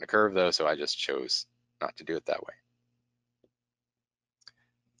don't start in a curve though, so I just chose not to do it that way.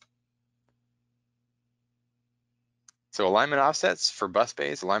 So alignment offsets for bus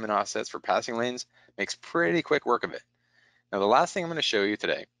bays, alignment offsets for passing lanes, makes pretty quick work of it. Now the last thing I'm going to show you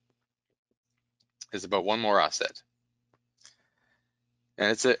today is about one more offset.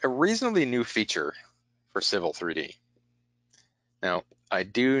 And it's a reasonably new feature for Civil 3D. Now, I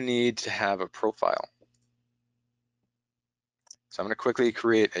do need to have a profile. So I'm going to quickly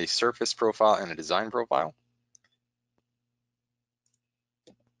create a surface profile and a design profile.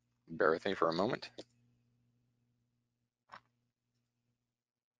 Bear with me for a moment.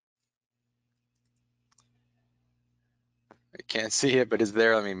 You can't see it, but it's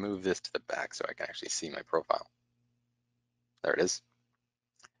there. Let me move this to the back so I can actually see my profile. There it is.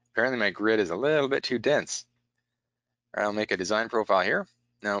 Apparently my grid is a little bit too dense. All right, I'll make a design profile here.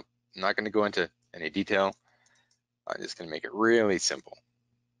 Now, I'm not going to go into any detail. I'm just going to make it really simple.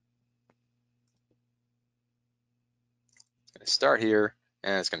 It's going to start here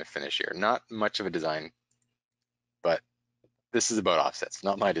and it's going to finish here. Not much of a design, but this is about offsets,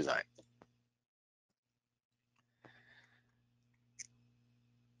 not my design.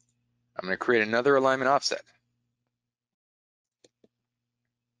 I'm going to create another alignment offset.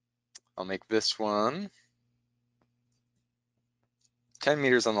 I'll make this one 10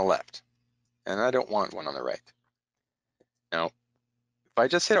 meters on the left, and I don't want one on the right. Now, if I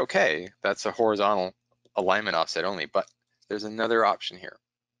just hit OK, that's a horizontal alignment offset only, but there's another option here.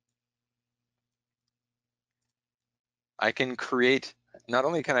 I can create, not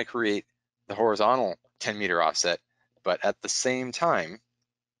only can I create the horizontal 10-meter offset, but at the same time,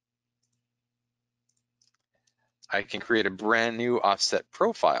 I can create a brand new offset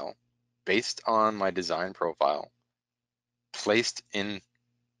profile based on my design profile, placed in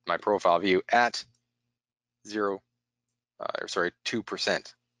my profile view at 2%.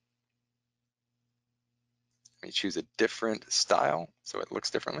 Let me choose a different style so it looks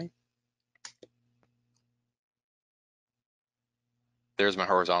differently. There's my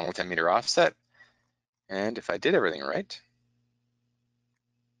horizontal 10-meter offset. And if I did everything right,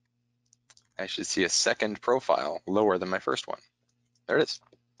 I should see a second profile lower than my first one. There it is.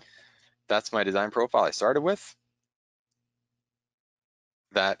 That's my design profile I started with.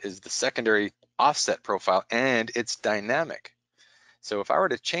 That is the secondary offset profile, and it's dynamic. So if I were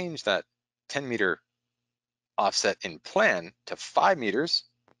to change that 10-meter offset in plan to 5 meters,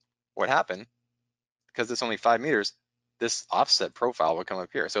 what happened? Because it's only 5 meters, this offset profile will come up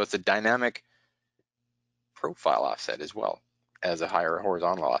here. So it's a dynamic profile offset as well as a higher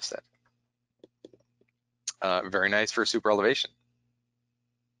horizontal offset. Very nice for super elevation.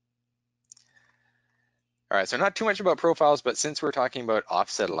 All right, so not too much about profiles, but since we're talking about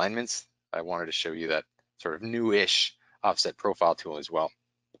offset alignments, I wanted to show you that sort of new-ish offset profile tool as well.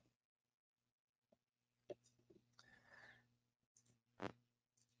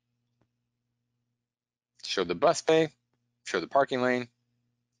 Show the bus bay, show the parking lane.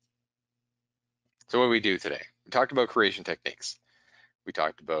 So what do we do today? We talked about creation techniques. We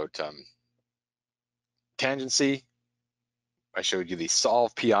talked about tangency. I showed you the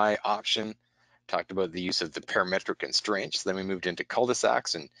solve PI option. Talked about the use of the parametric constraints. Then we moved into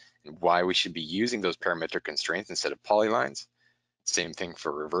cul-de-sacs and why we should be using those parametric constraints instead of polylines. Same thing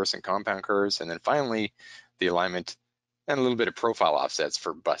for reverse and compound curves. And then finally, the alignment and a little bit of profile offsets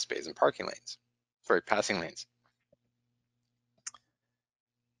for bus bays and parking lanes, sorry, passing lanes.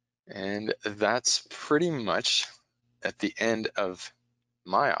 And that's pretty much at the end of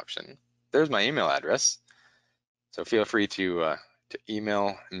my option. There's my email address. So feel free to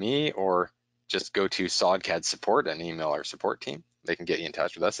email me or just go to SolidCAD support and email our support team. They can get you in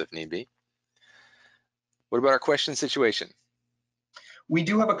touch with us if need be. What about our question situation? We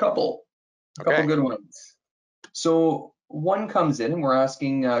do have a couple good ones. So one comes in and we're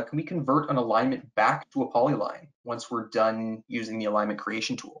asking, can we convert an alignment back to a polyline once we're done using the alignment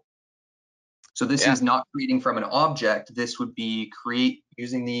creation tool? So this is not creating from an object. This would be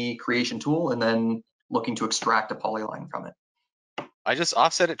using the creation tool and then looking to extract a polyline from it. I just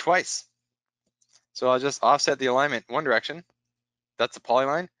offset it twice. So I'll just offset the alignment one direction. That's a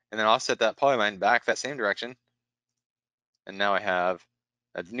polyline, and then offset that polyline back that same direction. And now I have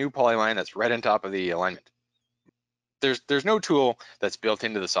a new polyline that's right on top of the alignment. There's no tool that's built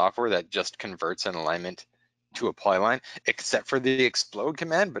into the software that just converts an alignment to a polyline, except for the explode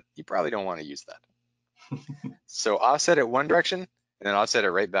command, but you probably don't want to use that. So offset it one direction, and then offset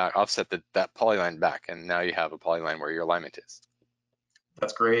it right back, offset that polyline back, and now you have a polyline where your alignment is.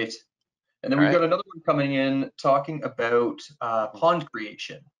 That's great. And then we've got another one coming in talking about pond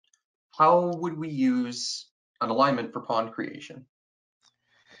creation. How would we use an alignment for pond creation?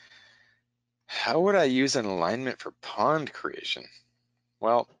 How would I use an alignment for pond creation?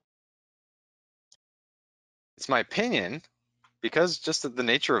 Well, it's my opinion, because just of the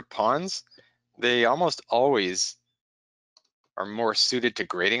nature of ponds, they almost always are more suited to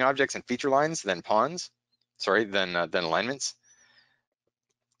grading objects and feature lines than ponds, sorry, than alignments.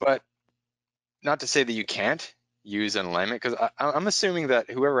 But not to say that you can't use an alignment, because I'm assuming that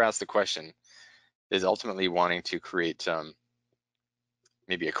whoever asked the question is ultimately wanting to create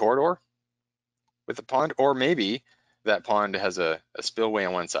maybe a corridor with a pond, or maybe that pond has a spillway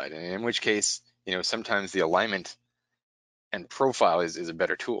on one side, and in which case, you know, sometimes the alignment and profile is a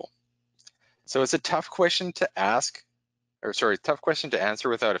better tool. So it's a tough question to ask, or sorry, tough question to answer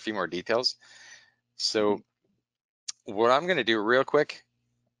without a few more details. So what I'm gonna do real quick,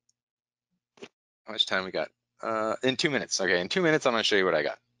 how much time we got? In 2 minutes. Okay, in 2 minutes, I'm gonna show you what I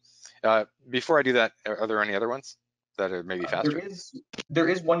got. Before I do that, are there any other ones that are maybe faster? There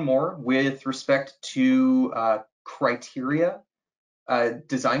is one more with respect to criteria,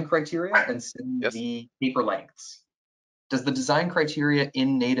 design criteria, and Yes. the paper lengths. Does the design criteria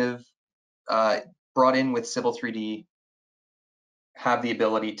in native brought in with Civil 3D have the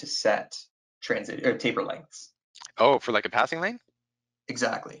ability to set transit or taper lengths? Oh, for like a passing lane?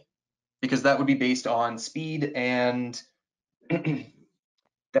 Exactly, because that would be based on speed and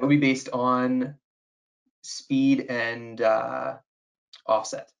that would be based on speed and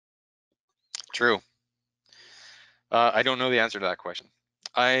offset. True. I don't know the answer to that question.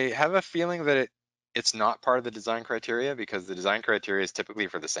 I have a feeling that it's not part of the design criteria, because the design criteria is typically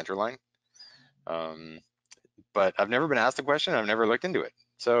for the center line. But I've never been asked the question. I've never looked into it.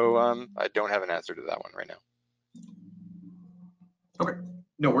 So I don't have an answer to that one right now. Okay,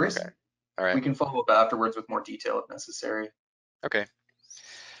 no worries. Okay. All right. We can follow up afterwards with more detail if necessary. Okay.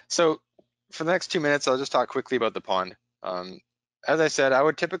 So for the next 2 minutes, I'll just talk quickly about the pond. As I said, I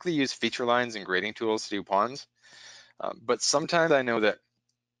would typically use feature lines and grading tools to do ponds. But sometimes I know that,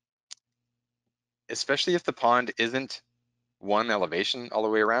 especially if the pond isn't one elevation all the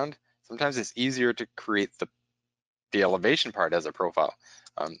way around, sometimes it's easier to create the elevation part as a profile.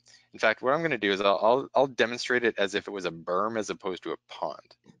 In fact, what I'm going to do is I'll demonstrate it as if it was a berm as opposed to a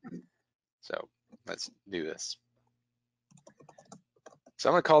pond. So let's do this. So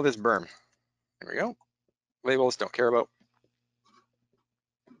I'm going to call this berm. There we go. Labels, don't care about.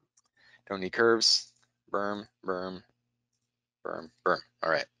 Don't need curves. Berm, berm, berm, berm. All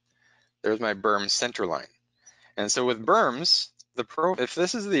right. There's my berm center line. And so with berms, if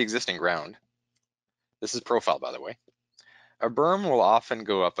this is the existing ground, this is profile, by the way, a berm will often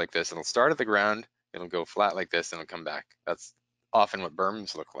go up like this. It'll start at the ground, it'll go flat like this, and it'll come back. That's often what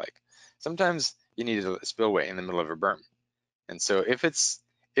berms look like. Sometimes you need a spillway in the middle of a berm. And so if it's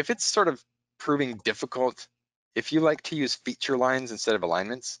sort of proving difficult, if you like to use feature lines instead of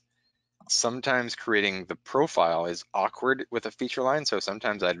alignments, sometimes creating the profile is awkward with a feature line. So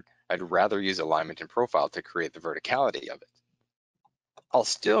sometimes I'd rather use alignment and profile to create the verticality of it. I'll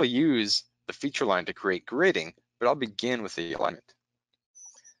still use the feature line to create grading, but I'll begin with the alignment.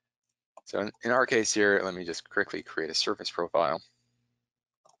 So in our case here, let me just quickly create a surface profile.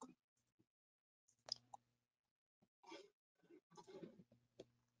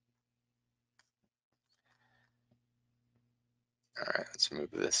 All right, let's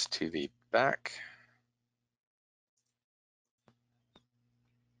move this to the back.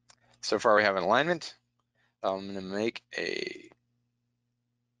 So far we have an alignment. I'm going to make a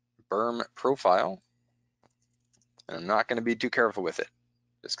berm profile, and I'm not going to be too careful with it,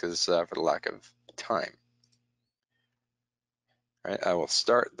 just because for the lack of time. All right, I will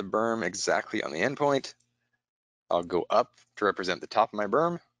start the berm exactly on the endpoint. I'll go up to represent the top of my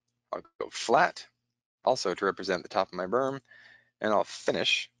berm. I'll go flat, also to represent the top of my berm, and I'll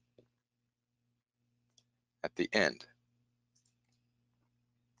finish at the end.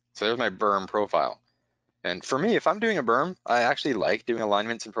 So there's my berm profile. And for me, if I'm doing a berm, I actually like doing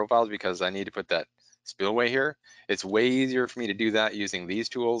alignments and profiles because I need to put that spillway here. It's way easier for me to do that using these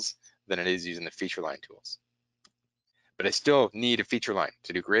tools than it is using the feature line tools. But I still need a feature line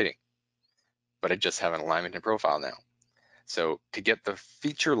to do grading, but I just have an alignment and profile now. So to get the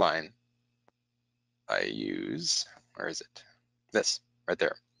feature line, I use, where is it? This, right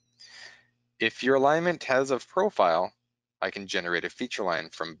there. If your alignment has a profile, I can generate a feature line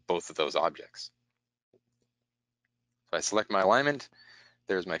from both of those objects. So I select my alignment,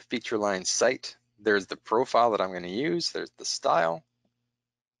 there's my feature line site, there's the profile that I'm going to use, there's the style,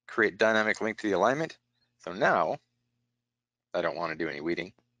 create dynamic link to the alignment. So now, I don't want to do any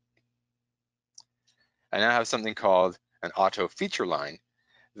weeding. I now have something called an auto feature line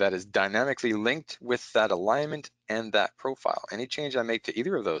that is dynamically linked with that alignment and that profile. Any change I make to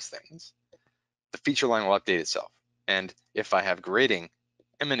either of those things, the feature line will update itself. And if I have grading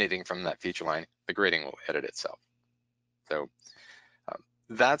emanating from that feature line, the grading will edit itself. So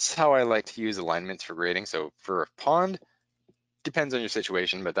that's how I like to use alignments for grading. So for a pond, depends on your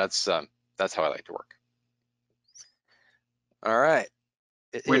situation, but that's how I like to work. All right.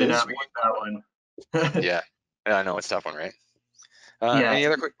 Way to navigate that one. Yeah, I know it's a tough one, right? Yeah.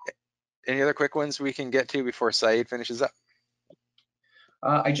 Any other quick ones we can get to before Saeed finishes up?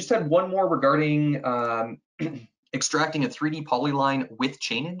 I just had one more regarding extracting a 3D polyline with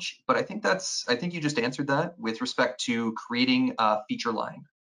chainage, but I think you just answered that with respect to creating a feature line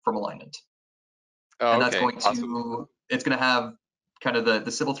from alignment. Oh, and that's okay. it's going to have kind of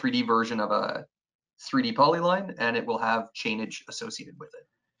the Civil 3D version of a 3D polyline, and it will have chainage associated with it.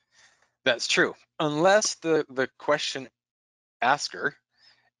 That's true, unless the question asker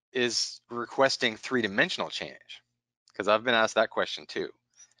is requesting 3-dimensional chainage, because I've been asked that question too.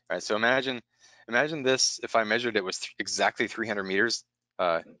 Right, so imagine this, if I measured it was exactly 300 meters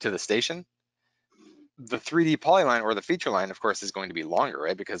to the station, the 3D polyline or the feature line, of course, is going to be longer,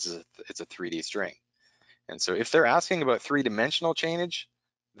 right? Because it's a 3D string. And so if they're asking about 3-dimensional chainage,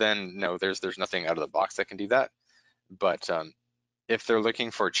 then no, there's nothing out of the box that can do that. But if they're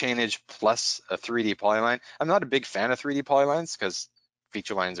looking for chainage plus a 3D polyline, I'm not a big fan of 3D polylines because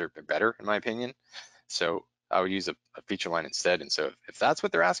feature lines are better in my opinion. So I would use a feature line instead. And so if that's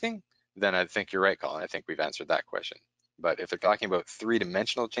what they're asking, then I think you're right, Colin. I think we've answered that question. But if they're talking about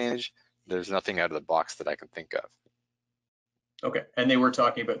 3-dimensional chainage, there's nothing out of the box that I can think of. Okay, and they were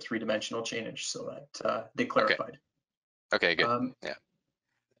talking about 3-dimensional chainage, so that they clarified. Okay, good. Yeah.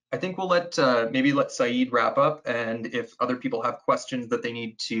 I think we'll maybe let Saeed wrap up, and if other people have questions that they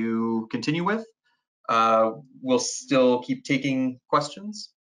need to continue with, we'll still keep taking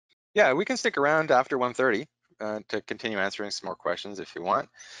questions. Yeah, we can stick around after 1:30 to continue answering some more questions if you want.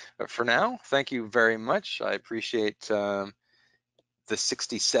 But for now, thank you very much. I appreciate the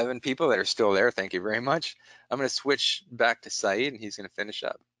 67 people that are still there. Thank you very much. I'm going to switch back to Saeed, and he's going to finish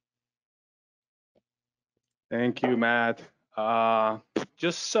up. Thank you, Matt.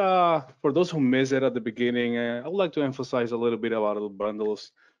 Just for those who missed it at the beginning, I would like to emphasize a little bit about the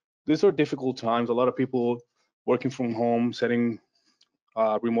bundles. These are difficult times. A lot of people working from home, setting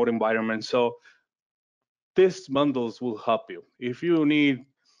remote environments. So these bundles will help you. If you need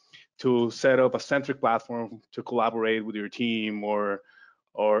to set up a centric platform to collaborate with your team or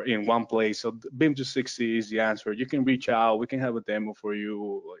in one place, so BIM 260 is the answer. You can reach out. We can have a demo for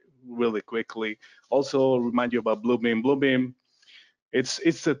you really quickly. Also remind you about Bluebeam. Bluebeam,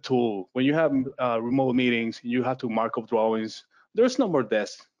 it's a tool. When you have remote meetings, you have to mark up drawings. There's no more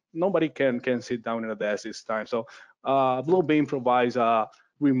desks. Nobody can sit down in a desk this time. So Bluebeam provides a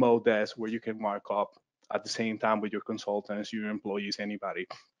remote desk where you can mark up at the same time with your consultants, your employees, anybody.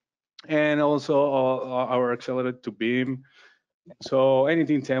 And also our accelerated to BIM. So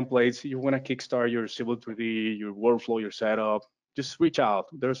anything templates, you want to kickstart your Civil 3D, your workflow, your setup, just reach out.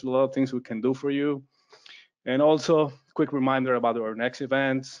 There's a lot of things we can do for you. And also, quick reminder about our next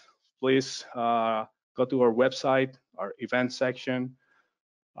events. Please go to our website, our event section.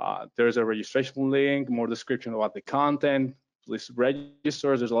 There's a registration link, more description about the content. Please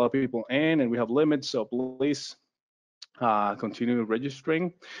register. There's a lot of people in, and we have limits, so please continue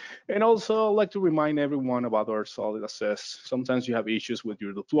registering. And also, I'd like to remind everyone about our Solid Assess. Sometimes you have issues with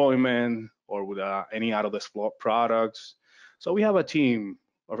your deployment or with any out of the products. So we have a team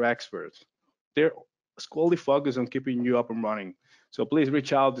of experts. They're squarely focused on keeping you up and running. So please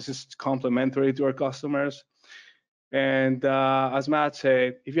reach out. This is complimentary to our customers. And as Matt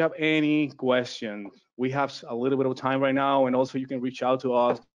said, if you have any questions, we have a little bit of time right now, and also you can reach out to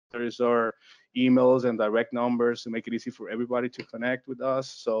us. There is our emails and direct numbers to make it easy for everybody to connect with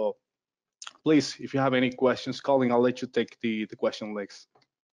us. So please, if you have any questions, calling, I'll let you take the question list.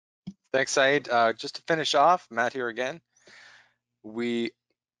 Thanks, Saeed. Just to finish off, Matt here again. We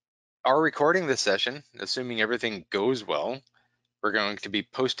are recording this session, assuming everything goes well. We're going to be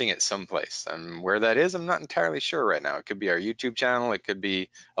posting it someplace, and where that is, I'm not entirely sure right now. It could be our YouTube channel, it could be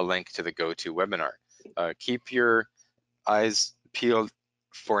a link to the GoToWebinar. Keep your eyes peeled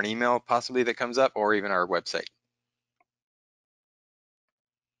for an email possibly that comes up, or even our website.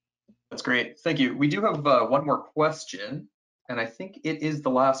 That's great, thank you. We do have one more question, and I think it is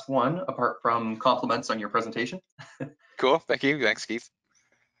the last one, apart from compliments on your presentation. Cool, thank you, thanks Keith.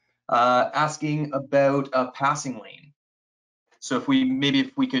 Asking about a passing lane. So if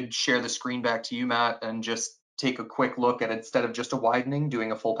we could share the screen back to you, Matt, and just take a quick look at it, instead of just a widening,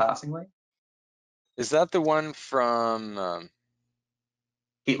 doing a full passing lane. Is that the one from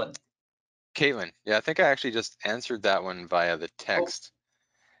Caitlin? Caitlin, yeah, I think I actually just answered that one via the text.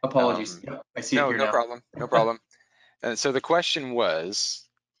 Oh, apologies. Yeah, I see it here no now. problem, no problem. And so the question was,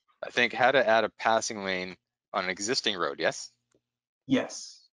 I think how to add a passing lane on an existing road, yes?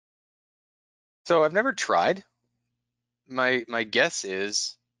 Yes. So I've never tried. My guess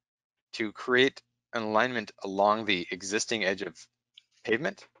is to create an alignment along the existing edge of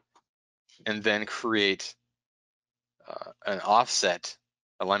pavement and then create an offset,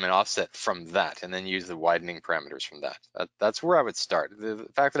 alignment offset from that, and then use the widening parameters from that. That's where I would start. The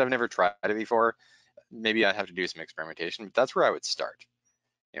fact that I've never tried it before, maybe I have to do some experimentation, but that's where I would start.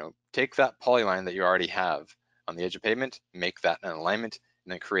 Take that polyline that you already have on the edge of pavement, make that an alignment,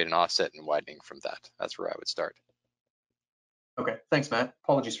 and then create an offset and widening from that. That's where I would start. Okay, thanks, Matt.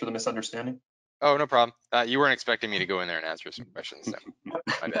 Apologies for the misunderstanding. Oh, no problem. You weren't expecting me to go in there and answer some questions, so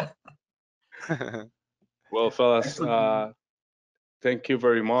my bad. Well, fellas, Excellent. thank you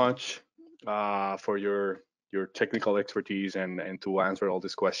very much for your technical expertise and to answer all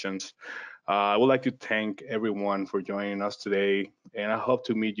these questions. I would like to thank everyone for joining us today, and I hope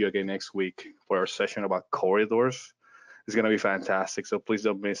to meet you again next week for our session about corridors. It's going to be fantastic, so please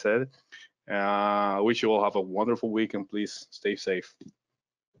don't miss it. I wish you all have a wonderful week, and please stay safe.